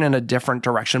turn in a different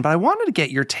direction, but I wanted to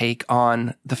get your take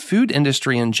on the food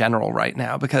industry in general right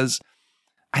now, because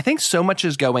I think so much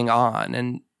is going on.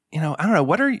 And, I don't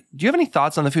know, do you have any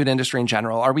thoughts on the food industry in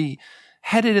general? Are we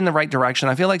headed in the right direction?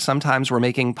 I feel like sometimes we're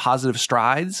making positive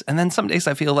strides, and then some days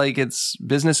I feel like it's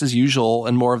business as usual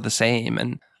and more of the same.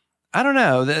 And I don't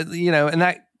know, and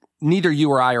that neither you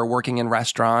or I are working in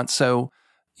restaurants. So,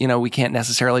 we can't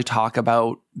necessarily talk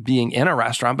about being in a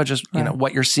restaurant, but just,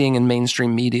 what you're seeing in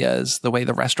mainstream media is the way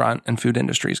the restaurant and food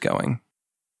industry is going.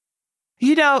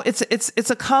 It's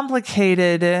a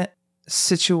complicated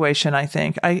situation, I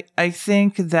think. I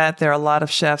think that there are a lot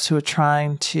of chefs who are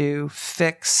trying to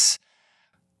fix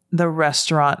the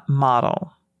restaurant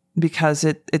model because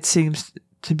it seems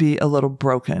to be a little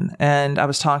broken. And I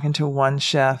was talking to one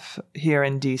chef here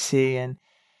in DC, and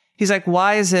he's like,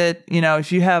 why is it,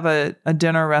 if you have a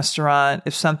dinner restaurant,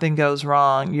 if something goes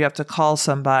wrong, you have to call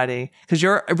somebody because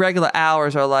your regular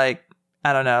hours are like,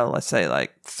 I don't know, let's say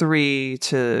like 3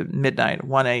 to midnight,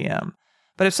 1 a.m.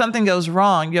 But if something goes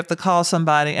wrong, you have to call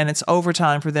somebody and it's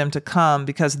overtime for them to come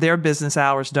because their business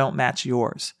hours don't match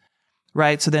yours,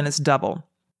 right? So then it's double.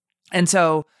 And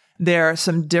so there are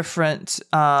some different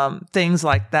things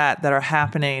like that are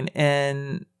happening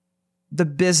in the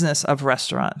business of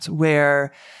restaurants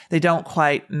where they don't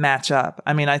quite match up.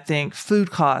 I think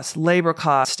food costs, labor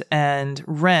cost, and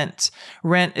rent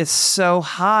is so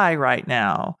high right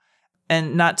now.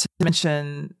 And not to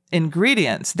mention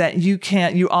ingredients that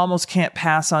you almost can't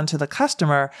pass on to the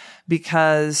customer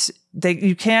because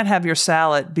you can't have your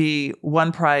salad be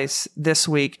one price this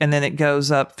week and then it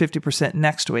goes up 50%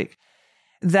 next week.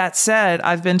 That said,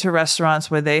 I've been to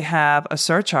restaurants where they have a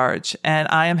surcharge and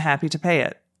I am happy to pay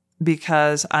it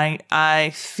because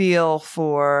I feel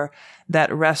for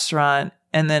that restaurant,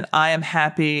 and then I am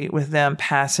happy with them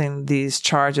passing these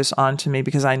charges on to me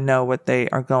because I know what they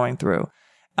are going through.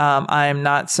 I am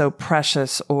not so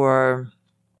precious or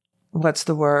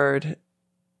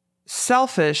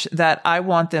selfish that I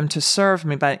want them to serve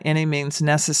me by any means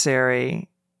necessary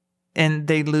and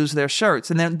they lose their shirts.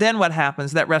 And then what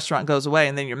happens? That restaurant goes away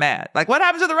and then you're mad. Like, what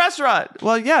happened to the restaurant?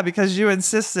 Well, yeah, because you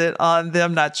insisted on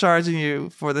them not charging you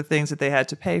for the things that they had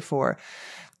to pay for.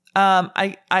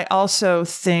 I also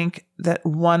think that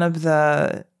one of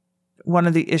the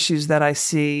issues that I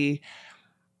see,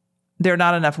 there are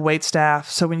not enough wait staff.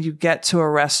 So when you get to a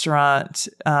restaurant,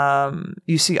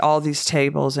 you see all these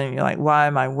tables and you're like, why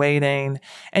am I waiting?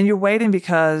 And you're waiting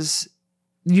because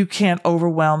you can't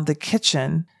overwhelm the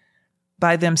kitchen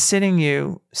by them seating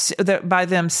you,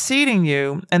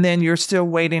 and then you're still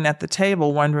waiting at the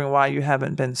table wondering why you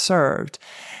haven't been served.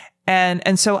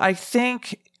 And so I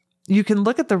think, you can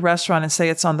look at the restaurant and say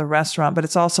it's on the restaurant, but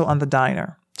it's also on the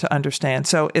diner to understand.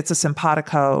 So it's a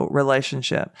simpatico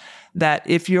relationship that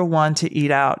if you're one to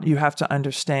eat out, you have to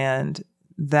understand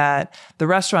that the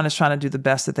restaurant is trying to do the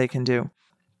best that they can do.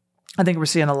 I think we're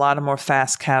seeing a lot of more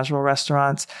fast casual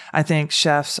restaurants. I think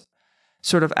chefs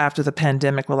sort of after the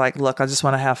pandemic were like, look, I just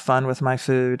want to have fun with my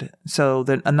food. So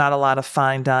there's not a lot of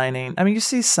fine dining. I mean, you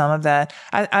see some of that.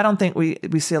 I don't think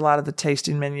we see a lot of the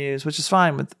tasting menus, which is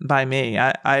fine by me.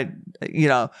 I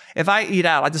if I eat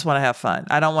out, I just want to have fun.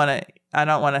 I don't want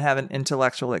to have an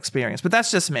intellectual experience, but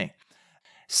that's just me.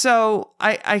 So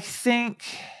I think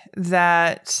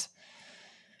that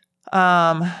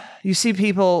you see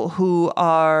people who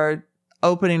are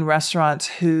opening restaurants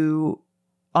who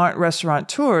aren't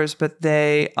restaurateurs, but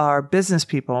they are business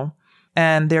people,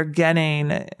 and they're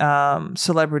getting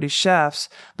celebrity chefs,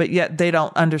 but yet they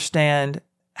don't understand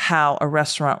how a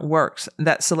restaurant works.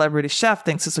 That celebrity chef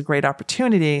thinks it's a great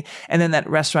opportunity, and then that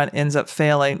restaurant ends up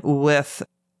failing with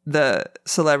the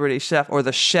celebrity chef or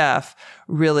the chef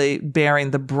really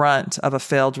bearing the brunt of a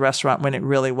failed restaurant when it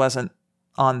really wasn't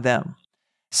on them.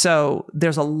 So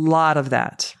there's a lot of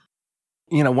that.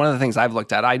 You know, one of the things I've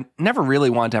looked at, I never really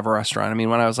wanted to have a restaurant. I mean,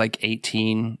 when I was like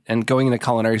 18 and going into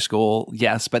culinary school,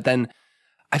 yes. But then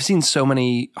I've seen so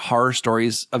many horror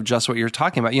stories of just what you're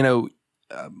talking about. You know,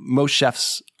 most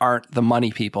chefs aren't the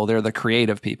money people. They're the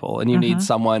creative people. And you need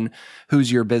someone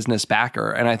who's your business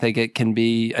backer. And I think it can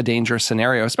be a dangerous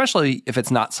scenario, especially if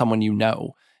it's not someone you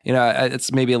know. You know,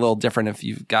 it's maybe a little different if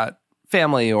you've got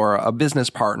family or a business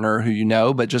partner who you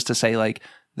know, but just to say like,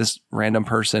 this random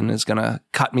person is going to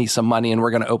cut me some money and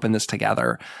we're going to open this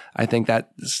together. I think that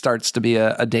starts to be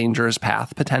a dangerous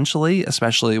path potentially,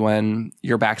 especially when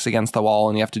your back's against the wall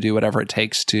and you have to do whatever it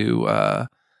takes to,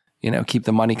 keep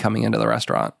the money coming into the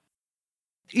restaurant.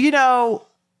 You know,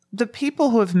 the people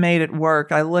who have made it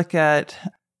work, I look at,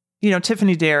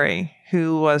 Tiffany Derry,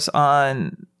 who was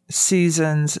on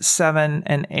seasons 7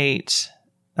 and 8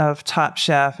 of Top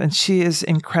Chef, and she is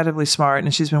incredibly smart,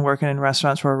 and she's been working in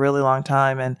restaurants for a really long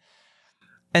time,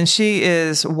 and she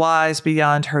is wise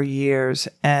beyond her years,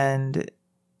 and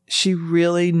she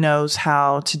really knows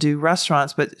how to do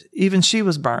restaurants, but even she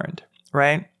was burned,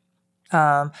 right?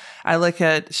 I look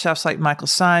at chefs like Michael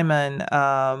Simon,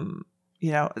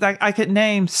 I could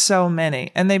name so many,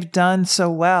 and they've done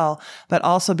so well, but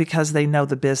also because they know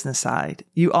the business side.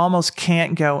 You almost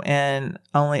can't go in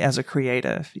only as a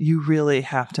creative. You really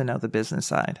have to know the business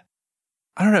side.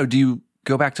 I don't know. Do you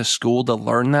go back to school to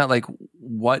learn that? Like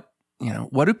what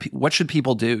should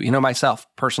people do? You know, myself,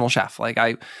 personal chef, like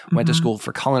I went to school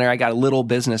for culinary. I got a little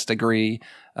business degree,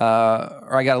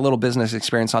 or I got a little business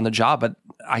experience on the job, but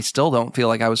I still don't feel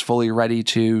like I was fully ready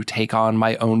to take on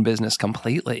my own business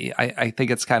completely. I think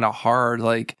it's kind of hard,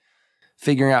 like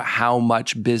figuring out how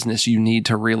much business you need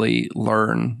to really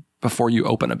learn before you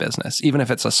open a business, even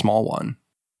if it's a small one.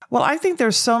 Well, I think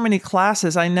there's so many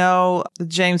classes. I know the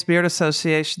James Beard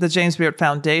Association, the James Beard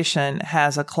Foundation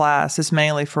has a class. It's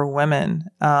mainly for women.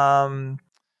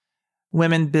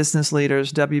 Women business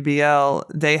leaders, WBL,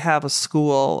 they have a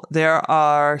school. There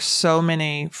are so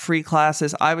many free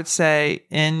classes. I would say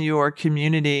in your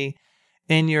community,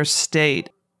 in your state,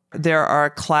 there are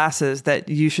classes that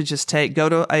you should just take. Go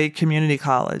to a community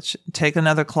college, take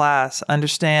another class,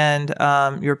 understand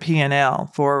your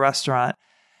P&L for a restaurant.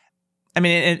 I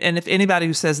mean, and if anybody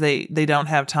who says they don't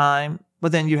have time, well,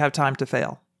 then you have time to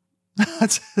fail.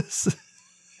 It's as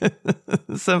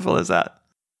simple as that.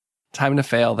 Time to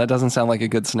fail. That doesn't sound like a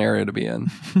good scenario to be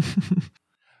in.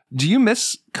 Do you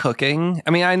miss cooking?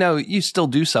 I mean, I know you still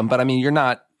do some, but I mean, you're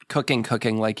not cooking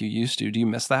like you used to. Do you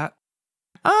miss that?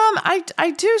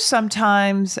 I do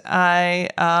sometimes. When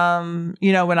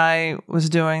I was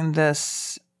doing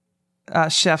this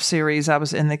chef series, I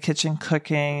was in the kitchen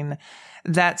cooking.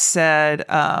 That said,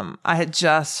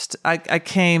 I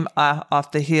came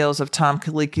off the heels of Tom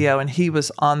Colicchio, and he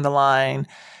was on the line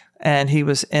and he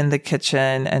was in the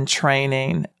kitchen and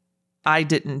training. I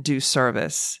didn't do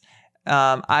service.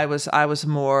 I was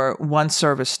more, once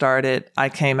service started, I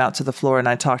came out to the floor and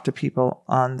I talked to people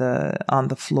on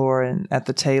the floor and at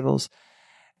the tables.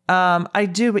 I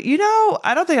do, but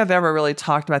I don't think I've ever really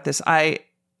talked about this. I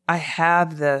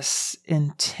have this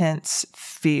intense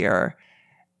fear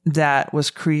that was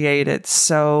created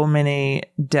so many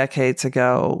decades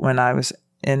ago when I was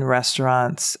in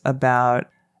restaurants about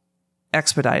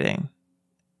expediting.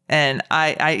 And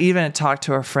I even talked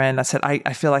to a friend. I said,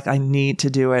 I feel like I need to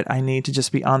do it. I need to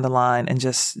just be on the line and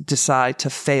just decide to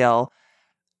fail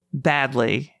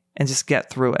badly and just get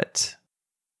through it.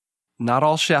 Not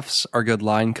all chefs are good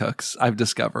line cooks, I've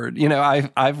discovered.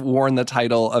 I've worn the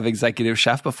title of executive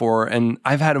chef before, and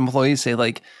I've had employees say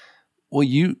like, well,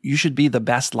 you should be the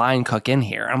best line cook in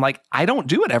here. I'm like, I don't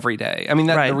do it every day. I mean,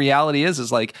 the reality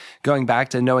is like going back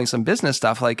to knowing some business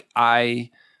stuff, like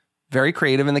very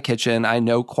creative in the kitchen. I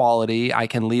know quality. I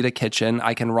can lead a kitchen.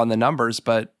 I can run the numbers,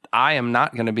 but I am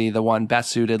not going to be the one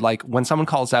best suited. Like when someone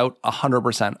calls out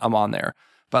 100%, I'm on there,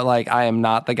 but like, I am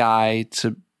not the guy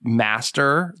to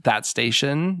master that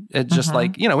station. It's just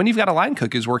like, when you've got a line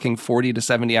cook who's working 40 to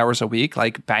 70 hours a week,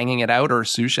 like banging it out, or a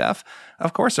sous chef,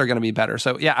 of course they're going to be better.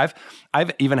 So yeah,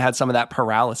 I've even had some of that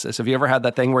paralysis. Have you ever had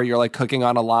that thing where you're like cooking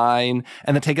on a line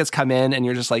and the tickets come in and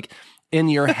you're just like in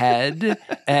your head?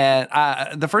 And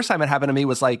the first time it happened to me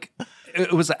was like,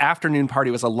 it was an afternoon party.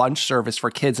 It was a lunch service for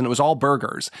kids, and it was all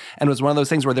burgers. And it was one of those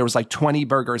things where there was like 20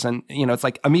 burgers, and it's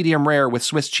like a medium rare with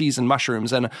Swiss cheese and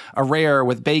mushrooms, and a rare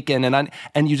with bacon,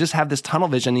 and you just have this tunnel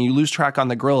vision, and you lose track on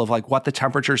the grill of like what the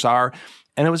temperatures are.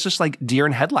 And it was just like deer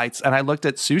in headlights. And I looked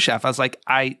at sous chef. I was like,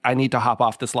 I need to hop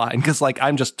off this line because like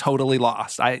I'm just totally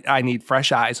lost. I need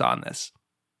fresh eyes on this.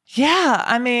 Yeah,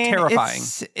 I mean, terrifying.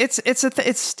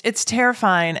 It's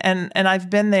terrifying, and I've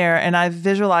been there, and I've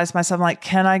visualized myself like,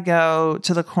 can I go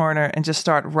to the corner and just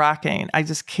start rocking? I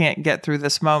just can't get through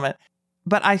this moment.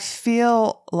 But I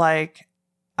feel like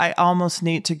I almost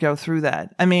need to go through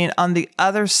that. I mean, on the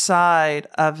other side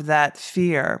of that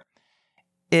fear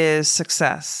is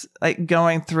success, like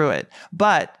going through it.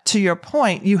 But to your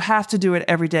point, you have to do it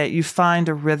every day. You find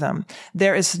a rhythm.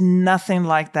 There is nothing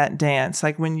like that dance.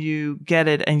 Like when you get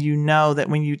it and you know that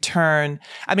when you turn,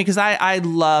 I mean, because I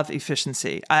love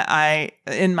efficiency. I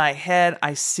in my head,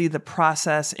 I see the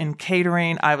process in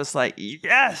catering. I was like,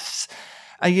 yes.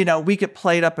 We could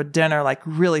plate up a dinner like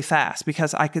really fast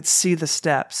because I could see the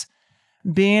steps.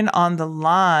 Being on the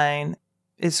line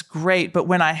is great, but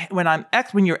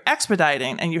when you're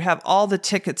expediting and you have all the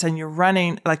tickets and you're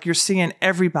running, like you're seeing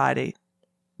everybody,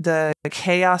 the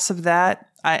chaos of that,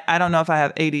 I don't know if I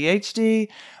have ADHD,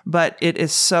 but it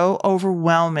is so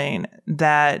overwhelming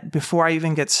that before I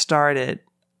even get started,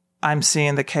 I'm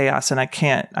seeing the chaos and I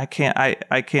can't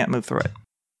move through it.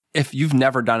 If you've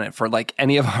never done it, for like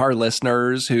any of our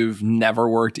listeners who've never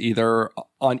worked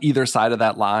on either side of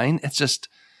that line, it's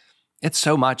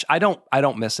so much. I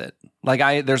don't miss it.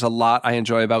 Like there's a lot I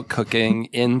enjoy about cooking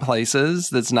in places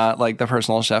that's not like the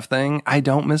personal chef thing. I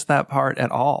don't miss that part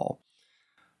at all.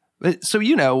 So,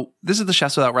 this is the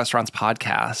Chefs Without Restaurants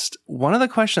podcast. One of the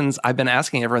questions I've been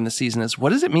asking everyone this season is, what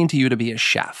does it mean to you to be a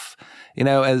chef?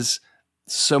 As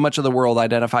so much of the world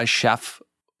identifies chef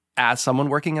as someone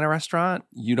working in a restaurant,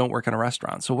 you don't work in a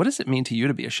restaurant. So what does it mean to you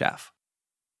to be a chef?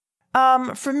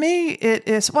 For me, it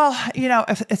is,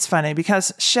 it's funny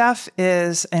because chef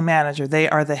is a manager. They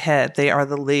are the head. They are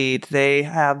the lead.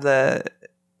 They're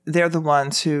the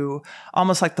ones who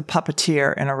almost like the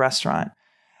puppeteer in a restaurant.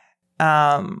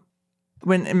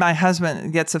 When my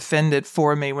husband gets offended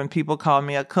for me when people call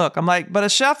me a cook, I'm like, but a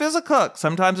chef is a cook.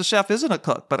 Sometimes a chef isn't a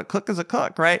cook, but a cook is a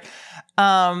cook, right?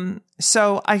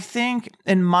 So I think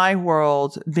in my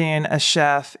world, being a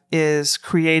chef is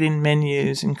creating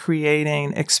menus and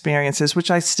creating experiences, which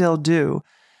I still do.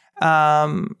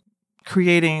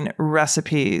 Creating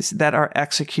recipes that are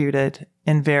executed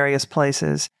in various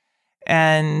places.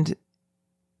 And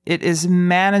it is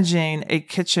managing a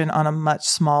kitchen on a much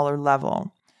smaller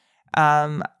level.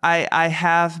 I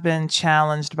have been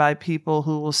challenged by people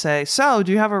who will say, so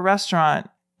do you have a restaurant?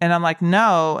 And I'm like,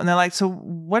 no. And they're like, so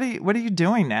what are you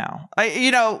doing now?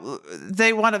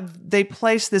 They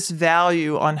place this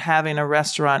value on having a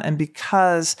restaurant. And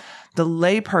because the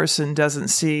layperson doesn't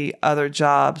see other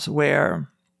jobs where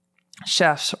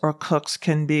chefs or cooks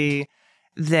can be,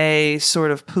 they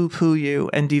sort of poo-poo you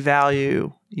and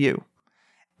devalue you.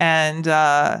 And,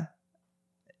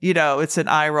 it's an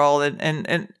eye roll.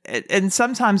 And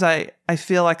sometimes I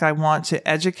feel like I want to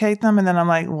educate them. And then I'm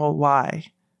like, well, why?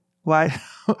 Why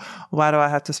do I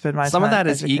have to spend my time? Some of that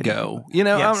is ego. Yes.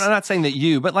 I'm not saying that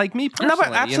you, but like me personally. No,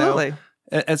 but absolutely.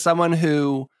 As someone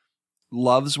who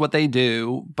loves what they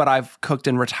do, but I've cooked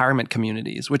in retirement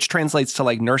communities, which translates to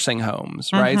like nursing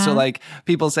homes, right? Mm-hmm. So like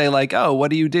people say like, oh,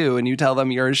 what do you do? And you tell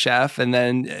them you're a chef. And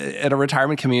then at a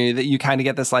retirement community that you kind of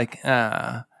get this like,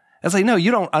 it's like, no,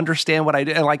 you don't understand what I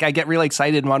do. And like, I get really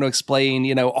excited and want to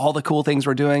explain, all the cool things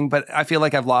we're doing, but I feel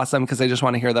like I've lost them because they just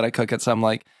want to hear that I cook at some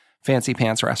like fancy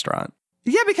pants restaurant.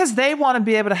 Yeah, because they want to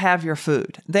be able to have your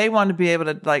food. They want to be able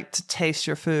to to taste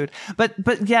your food. But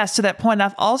yes, to that point,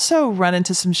 I've also run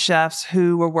into some chefs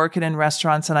who were working in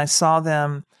restaurants, and I saw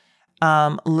them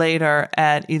later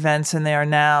at events, and they are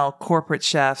now corporate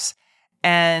chefs.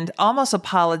 And almost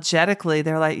apologetically,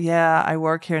 they're like, yeah, I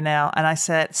work here now. And I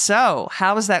said, so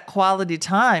how is that quality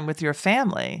time with your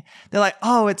family? They're like,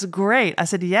 oh, it's great. I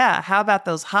said, yeah. How about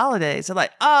those holidays? They're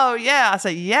like, oh, yeah. I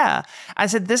said, yeah. I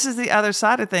said, this is the other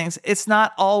side of things. It's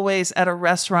not always at a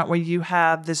restaurant where you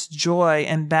have this joy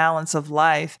and balance of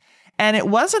life. And it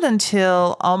wasn't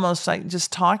until almost like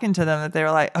just talking to them that they were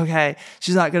like, okay,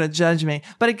 she's not going to judge me.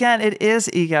 But again, it is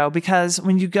ego, because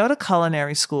when you go to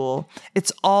culinary school,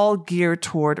 it's all geared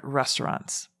toward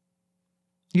restaurants.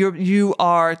 You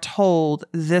are told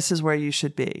this is where you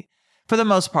should be for the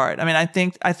most part. I mean,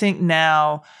 I think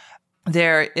now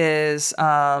there is,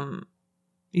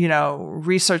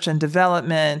 research and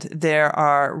development. There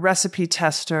are recipe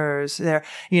testers. There,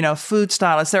 food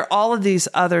stylists. There are all of these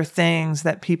other things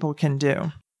that people can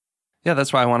do. Yeah,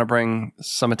 that's why I want to bring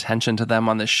some attention to them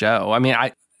on this show. I mean,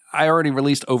 I already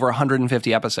released over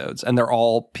 150 episodes, and they're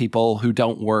all people who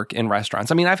don't work in restaurants.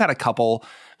 I mean, I've had a couple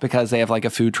because they have like a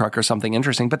food truck or something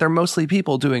interesting, but they're mostly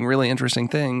people doing really interesting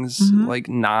things, like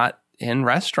not in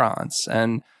restaurants.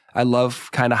 And I love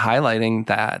kind of highlighting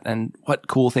that and what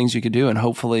cool things you could do. And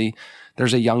hopefully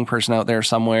there's a young person out there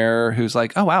somewhere who's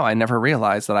like, oh, wow, I never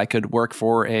realized that I could work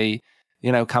for a,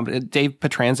 company. Dave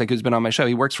Petranczyk, who's been on my show,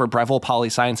 he works for Breville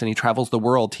Polyscience, and he travels the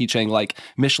world teaching like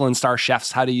Michelin star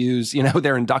chefs how to use,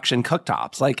 their induction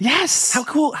cooktops. Like, yes, how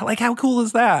cool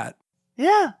is that?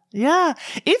 Yeah. Yeah.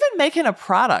 Even making a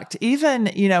product, even,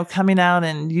 coming out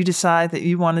and you decide that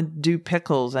you want to do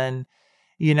pickles and,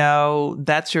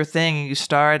 that's your thing. You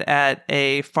start at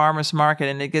a farmer's market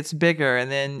and it gets bigger, and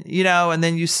then, and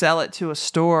then you sell it to a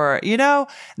store.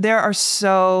 There are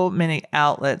so many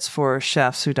outlets for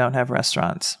chefs who don't have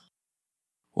restaurants.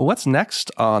 Well, what's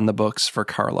next on the books for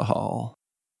Carla Hall?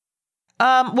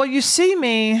 Well, you see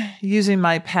me using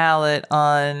my palette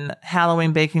on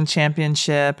Halloween Baking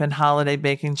Championship and Holiday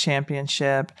Baking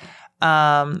Championship.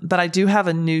 But I do have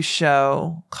a new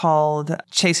show called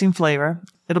Chasing Flavor.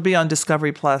 It'll be on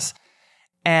Discovery Plus.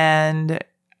 And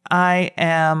I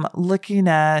am looking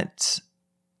at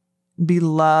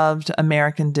beloved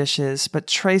American dishes, but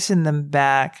tracing them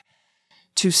back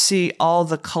to see all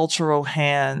the cultural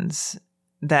hands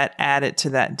that added to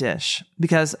that dish.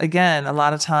 Because again, a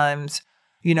lot of times,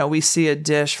 we see a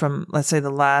dish from, let's say,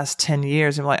 the last 10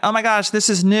 years and we're like, oh my gosh, this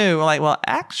is new. We're like, well,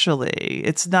 actually,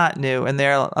 it's not new. And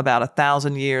there are about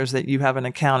 1,000 years that you haven't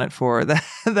accounted for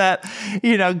that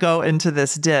go into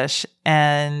this dish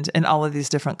and in all of these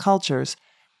different cultures.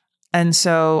 And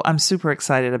so I'm super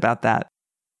excited about that.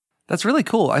 That's really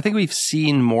cool. I think we've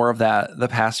seen more of that the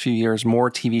past few years,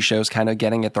 more TV shows kind of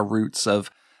getting at the roots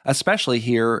of, especially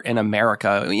here in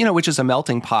America, which is a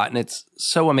melting pot. And it's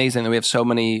so amazing that we have so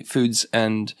many foods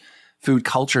and food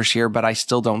cultures here, but I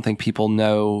still don't think people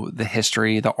know the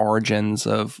history, the origins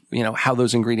of, how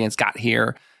those ingredients got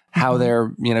here, how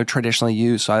they're, traditionally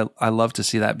used. So I love to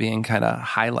see that being kind of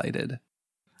highlighted.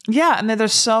 Yeah. And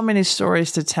there's so many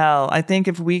stories to tell. I think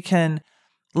if we can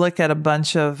look at a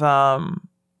bunch of,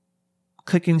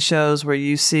 cooking shows where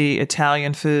you see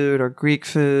Italian food or Greek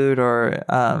food or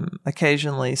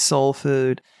occasionally soul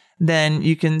food, then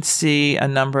you can see a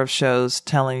number of shows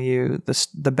telling you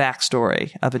the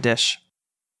backstory of a dish.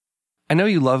 I know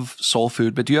you love soul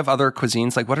food, but do you have other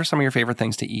cuisines? Like, what are some of your favorite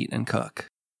things to eat and cook?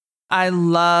 I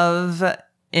love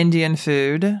Indian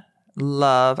food.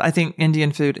 I think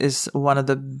Indian food is one of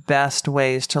the best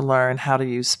ways to learn how to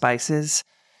use spices.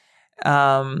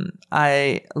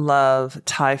 I love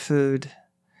Thai food.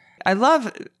 I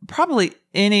love probably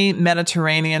any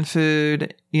Mediterranean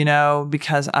food,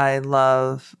 because I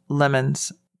love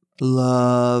lemons.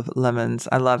 Love lemons.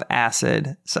 I love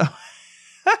acid. So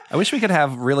I wish we could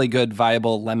have really good,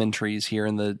 viable lemon trees here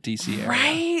in the DC area.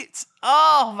 Right?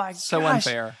 Oh my gosh. So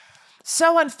unfair.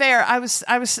 So unfair. I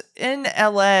was in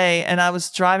LA and I was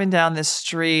driving down this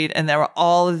street and there were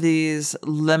all of these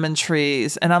lemon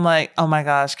trees. And I'm like, oh my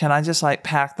gosh, can I just like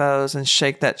pack those and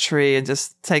shake that tree and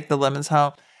just take the lemons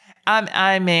home?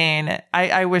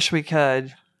 I wish we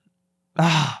could.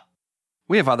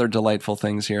 We have other delightful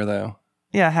things here, though.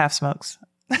 Yeah, half smokes.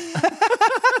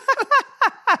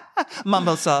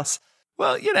 Mumbo sauce.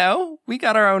 Well, we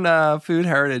got our own food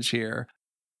heritage here.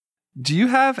 Do you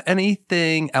have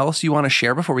anything else you want to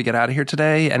share before we get out of here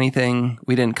today? Anything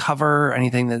we didn't cover?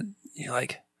 Anything that you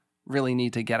really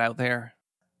need to get out there?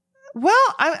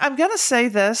 Well, I'm going to say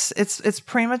this. It's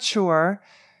premature.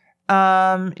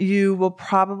 You will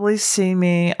probably see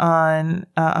me on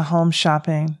a home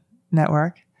shopping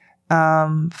network,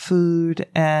 food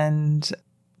and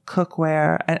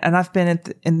cookware. And I've been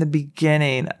in the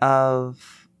beginning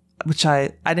of, which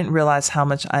I didn't realize how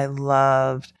much I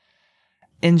loved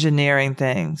engineering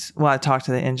things. Well, I talk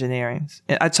to the engineers.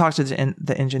 I talk to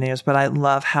the engineers, but I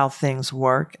love how things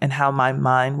work and how my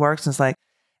mind works. And it's like,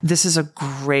 this is a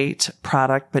great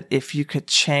product, but if you could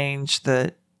change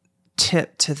the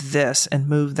tip to this and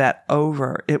move that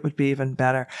over, it would be even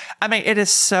better. I mean, it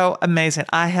is so amazing.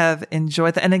 I have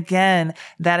enjoyed that. And again,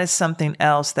 that is something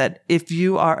else that if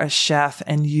you are a chef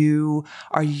and you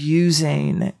are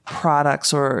using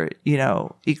products or,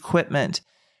 equipment,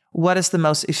 what is the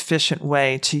most efficient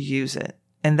way to use it?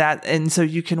 And so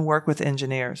you can work with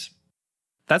engineers.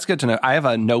 That's good to know. I have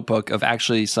a notebook of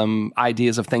actually some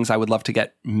ideas of things I would love to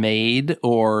get made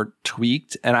or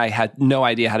tweaked, and I had no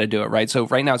idea how to do it, right? So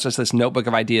right now it's just this notebook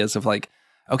of ideas of like,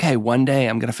 okay, one day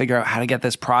I'm going to figure out how to get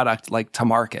this product like to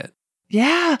market.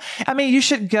 Yeah. I mean, you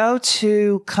should go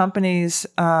to companies.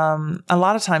 A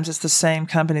lot of times it's the same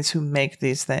companies who make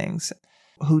these things,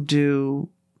 who do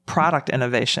product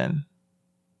innovation.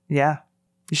 Yeah,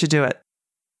 you should do it.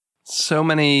 So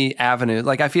many avenues.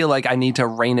 Like, I feel like I need to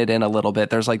rein it in a little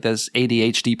bit. There's like this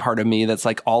ADHD part of me that's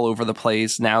like all over the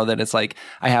place now that it's like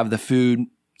I have the food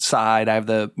side, I have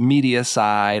the media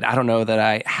side. I don't know that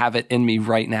I have it in me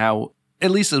right now,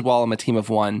 at least as well I'm a team of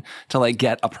one, to like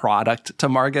get a product to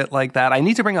market like that. I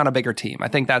need to bring on a bigger team. I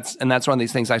think that's one of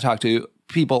these things I talk to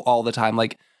people all the time.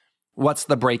 Like, what's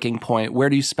the breaking point?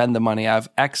 Where do you spend the money? I have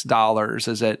X dollars.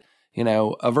 Is it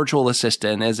a virtual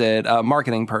assistant? Is it a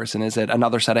marketing person? Is it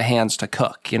another set of hands to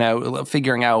cook?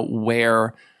 Figuring out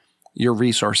where your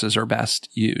resources are best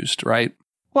used, right?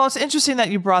 Well, it's interesting that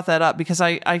you brought that up because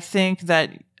I think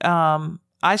that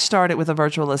I started with a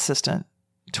virtual assistant,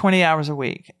 20 hours a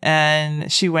week, and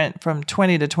she went from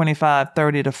 20 to 25,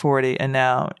 30 to 40, and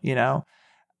now,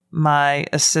 my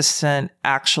assistant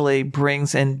actually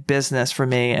brings in business for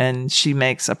me and she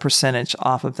makes a percentage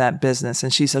off of that business.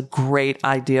 And she's a great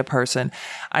idea person.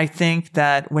 I think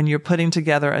that when you're putting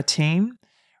together a team,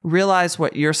 realize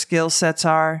what your skill sets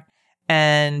are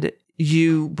and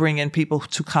you bring in people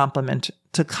to complement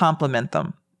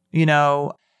them.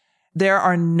 There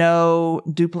are no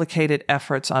duplicated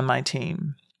efforts on my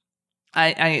team.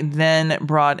 I then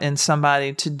brought in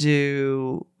somebody to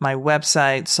do my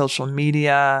website, social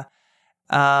media.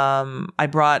 I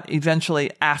brought eventually,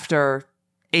 after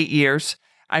 8 years,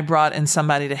 I brought in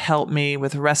somebody to help me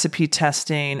with recipe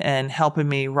testing and helping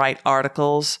me write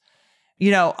articles,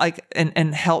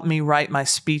 and help me write my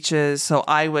speeches. So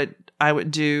I would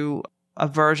do a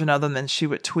version of them and she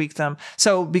would tweak them.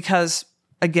 So because,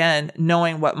 again,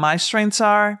 knowing what my strengths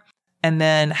are and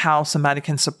then how somebody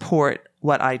can support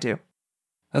what I do.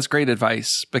 That's great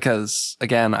advice because,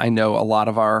 again, I know a lot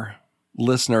of our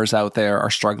listeners out there are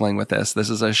struggling with this. This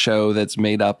is a show that's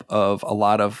made up of a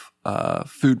lot of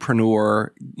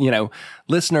foodpreneur,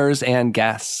 listeners and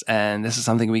guests. And this is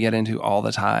something we get into all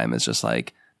the time. It's just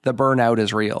like the burnout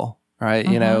is real, right?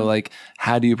 Mm-hmm. Like,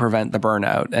 how do you prevent the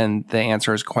burnout? And the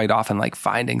answer is quite often like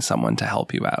finding someone to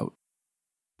help you out.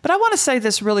 But I want to say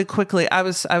this really quickly. I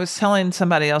was telling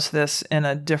somebody else this in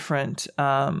a different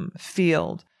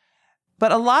field.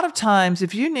 But a lot of times,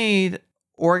 if you need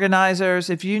organizers,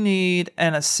 if you need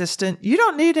an assistant, you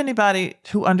don't need anybody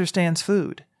who understands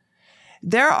food.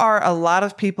 There are a lot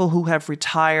of people who have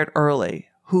retired early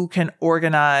who can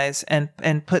organize and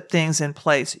put things in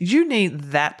place. You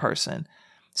need that person.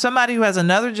 Somebody who has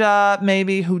another job,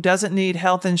 maybe, who doesn't need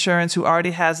health insurance, who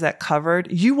already has that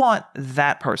covered. You want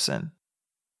that person.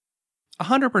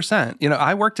 100%.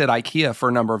 I worked at IKEA for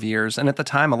a number of years. And at the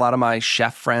time, a lot of my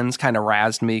chef friends kind of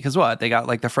razzed me because they got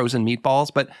like the frozen meatballs.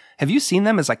 But have you seen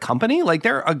them as a company? Like,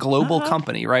 they're a global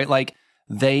company, right? Like,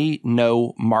 they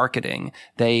know marketing.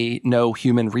 They know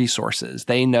human resources.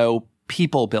 They know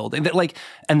people building.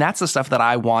 And that's the stuff that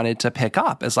I wanted to pick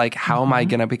up is like, how am I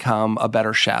going to become a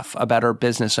better chef, a better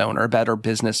business owner, a better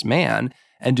businessman?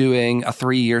 And doing a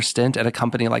 3-year stint at a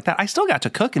company like that, I still got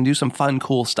to cook and do some fun,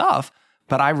 cool stuff.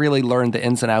 But I really learned the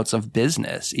ins and outs of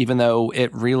business, even though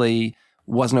it really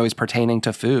wasn't always pertaining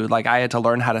to food. Like, I had to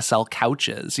learn how to sell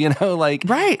couches,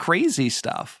 Right. Crazy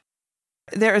stuff.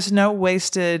 There is no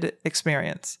wasted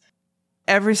experience.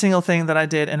 Every single thing that I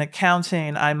did in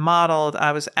accounting, I modeled,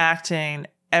 I was acting,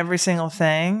 every single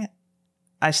thing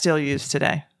I still use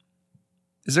today.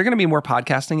 Is there going to be more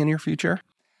podcasting in your future?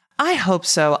 I hope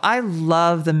so. I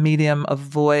love the medium of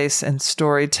voice and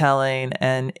storytelling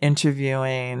and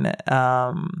interviewing.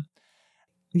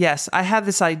 Yes, I have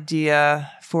this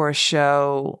idea for a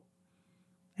show,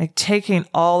 like taking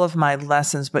all of my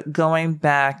lessons, but going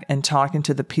back and talking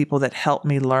to the people that helped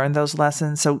me learn those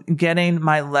lessons. So getting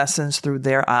my lessons through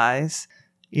their eyes,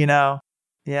 Yeah,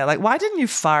 like, why didn't you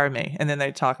fire me? And then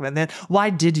they talk about it. And then, why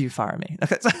did you fire me?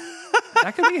 Okay.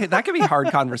 That could be hard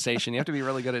conversation. You have to be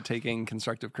really good at taking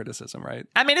constructive criticism, right?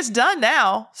 I mean, it's done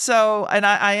now. So, and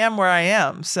I am where I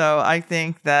am. So I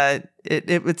think that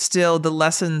it would still, the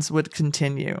lessons would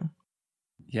continue.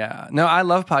 Yeah. No, I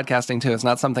love podcasting too. It's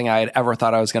not something I had ever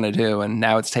thought I was going to do. And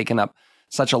now it's taken up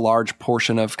such a large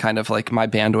portion of kind of like my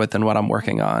bandwidth and what I'm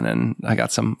working on. And I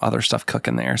got some other stuff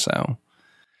cooking there. So,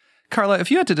 Carla,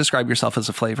 if you had to describe yourself as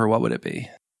a flavor, what would it be?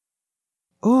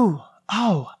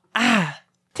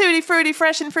 Tutti fruity,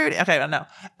 fresh and fruity. Okay, no.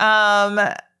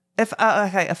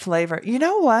 Okay, a flavor. You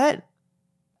know what?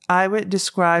 I would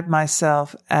describe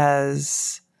myself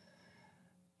as,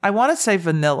 I want to say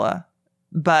vanilla,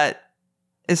 but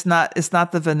it's not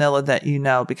the vanilla that you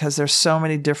know, because there's so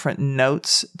many different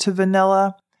notes to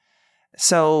vanilla.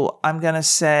 So I'm going to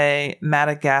say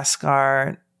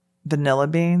Madagascar vanilla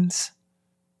beans.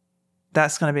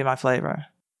 That's going to be my flavor.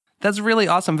 That's really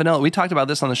awesome. Vanilla. We talked about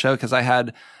this on the show because I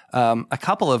had a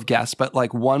couple of guests, but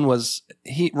like one was,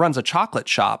 he runs a chocolate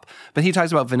shop, but he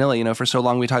talks about vanilla. You know, for so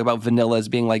long we talk about vanilla as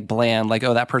being like bland, like,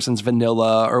 oh, that person's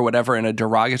vanilla or whatever in a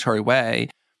derogatory way,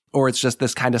 or it's just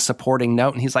this kind of supporting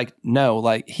note. And he's like, no,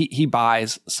 like he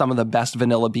buys some of the best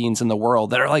vanilla beans in the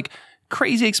world that are like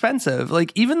crazy expensive.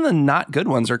 Like even the not good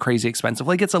ones are crazy expensive.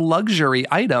 Like it's a luxury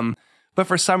item. But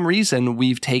for some reason,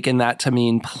 we've taken that to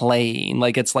mean plain,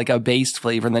 like it's like a base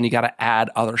flavor, and then you got to add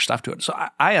other stuff to it. So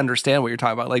I understand what you're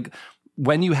talking about. Like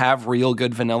when you have real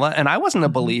good vanilla, and I wasn't a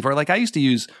believer, like I used to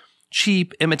use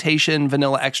cheap imitation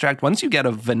vanilla extract. Once you get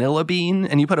a vanilla bean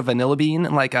and you put a vanilla bean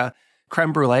in like a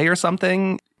creme brulee or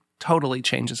something, totally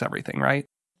changes everything, right?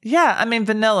 Yeah, I mean,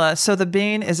 vanilla. So the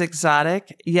bean is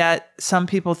exotic, yet some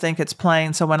people think it's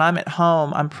plain. So when I'm at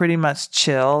home, I'm pretty much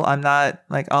chill. I'm not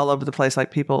like all over the place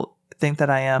like people think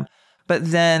that I am. But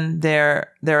then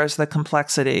there is the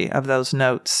complexity of those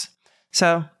notes.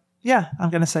 So yeah,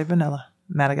 I'm going to say vanilla,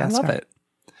 Madagascar. I love it.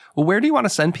 Well, where do you want to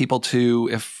send people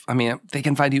to they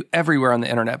can find you everywhere on the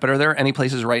internet, but are there any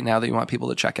places right now that you want people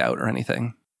to check out or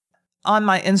anything? On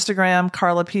my Instagram,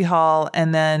 Carla P. Hall,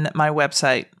 and then my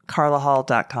website,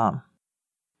 carlahall.com.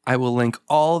 I will link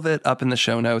all of it up in the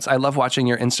show notes. I love watching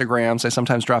your Instagrams. I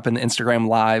sometimes drop in Instagram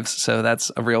lives, so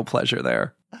that's a real pleasure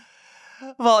there.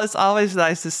 Well, it's always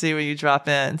nice to see when you drop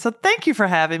in. So thank you for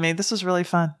having me. This was really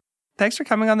fun. Thanks for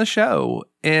coming on the show.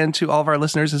 And to all of our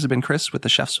listeners, this has been Chris with the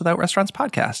Chefs Without Restaurants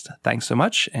podcast. Thanks so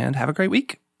much and have a great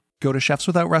week. Go to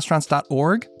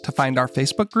chefswithoutrestaurants.org to find our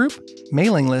Facebook group,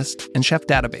 mailing list, and chef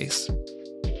database.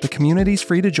 The community's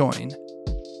free to join.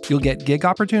 You'll get gig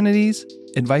opportunities,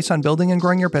 advice on building and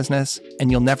growing your business, and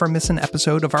you'll never miss an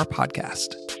episode of our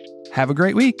podcast. Have a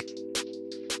great week.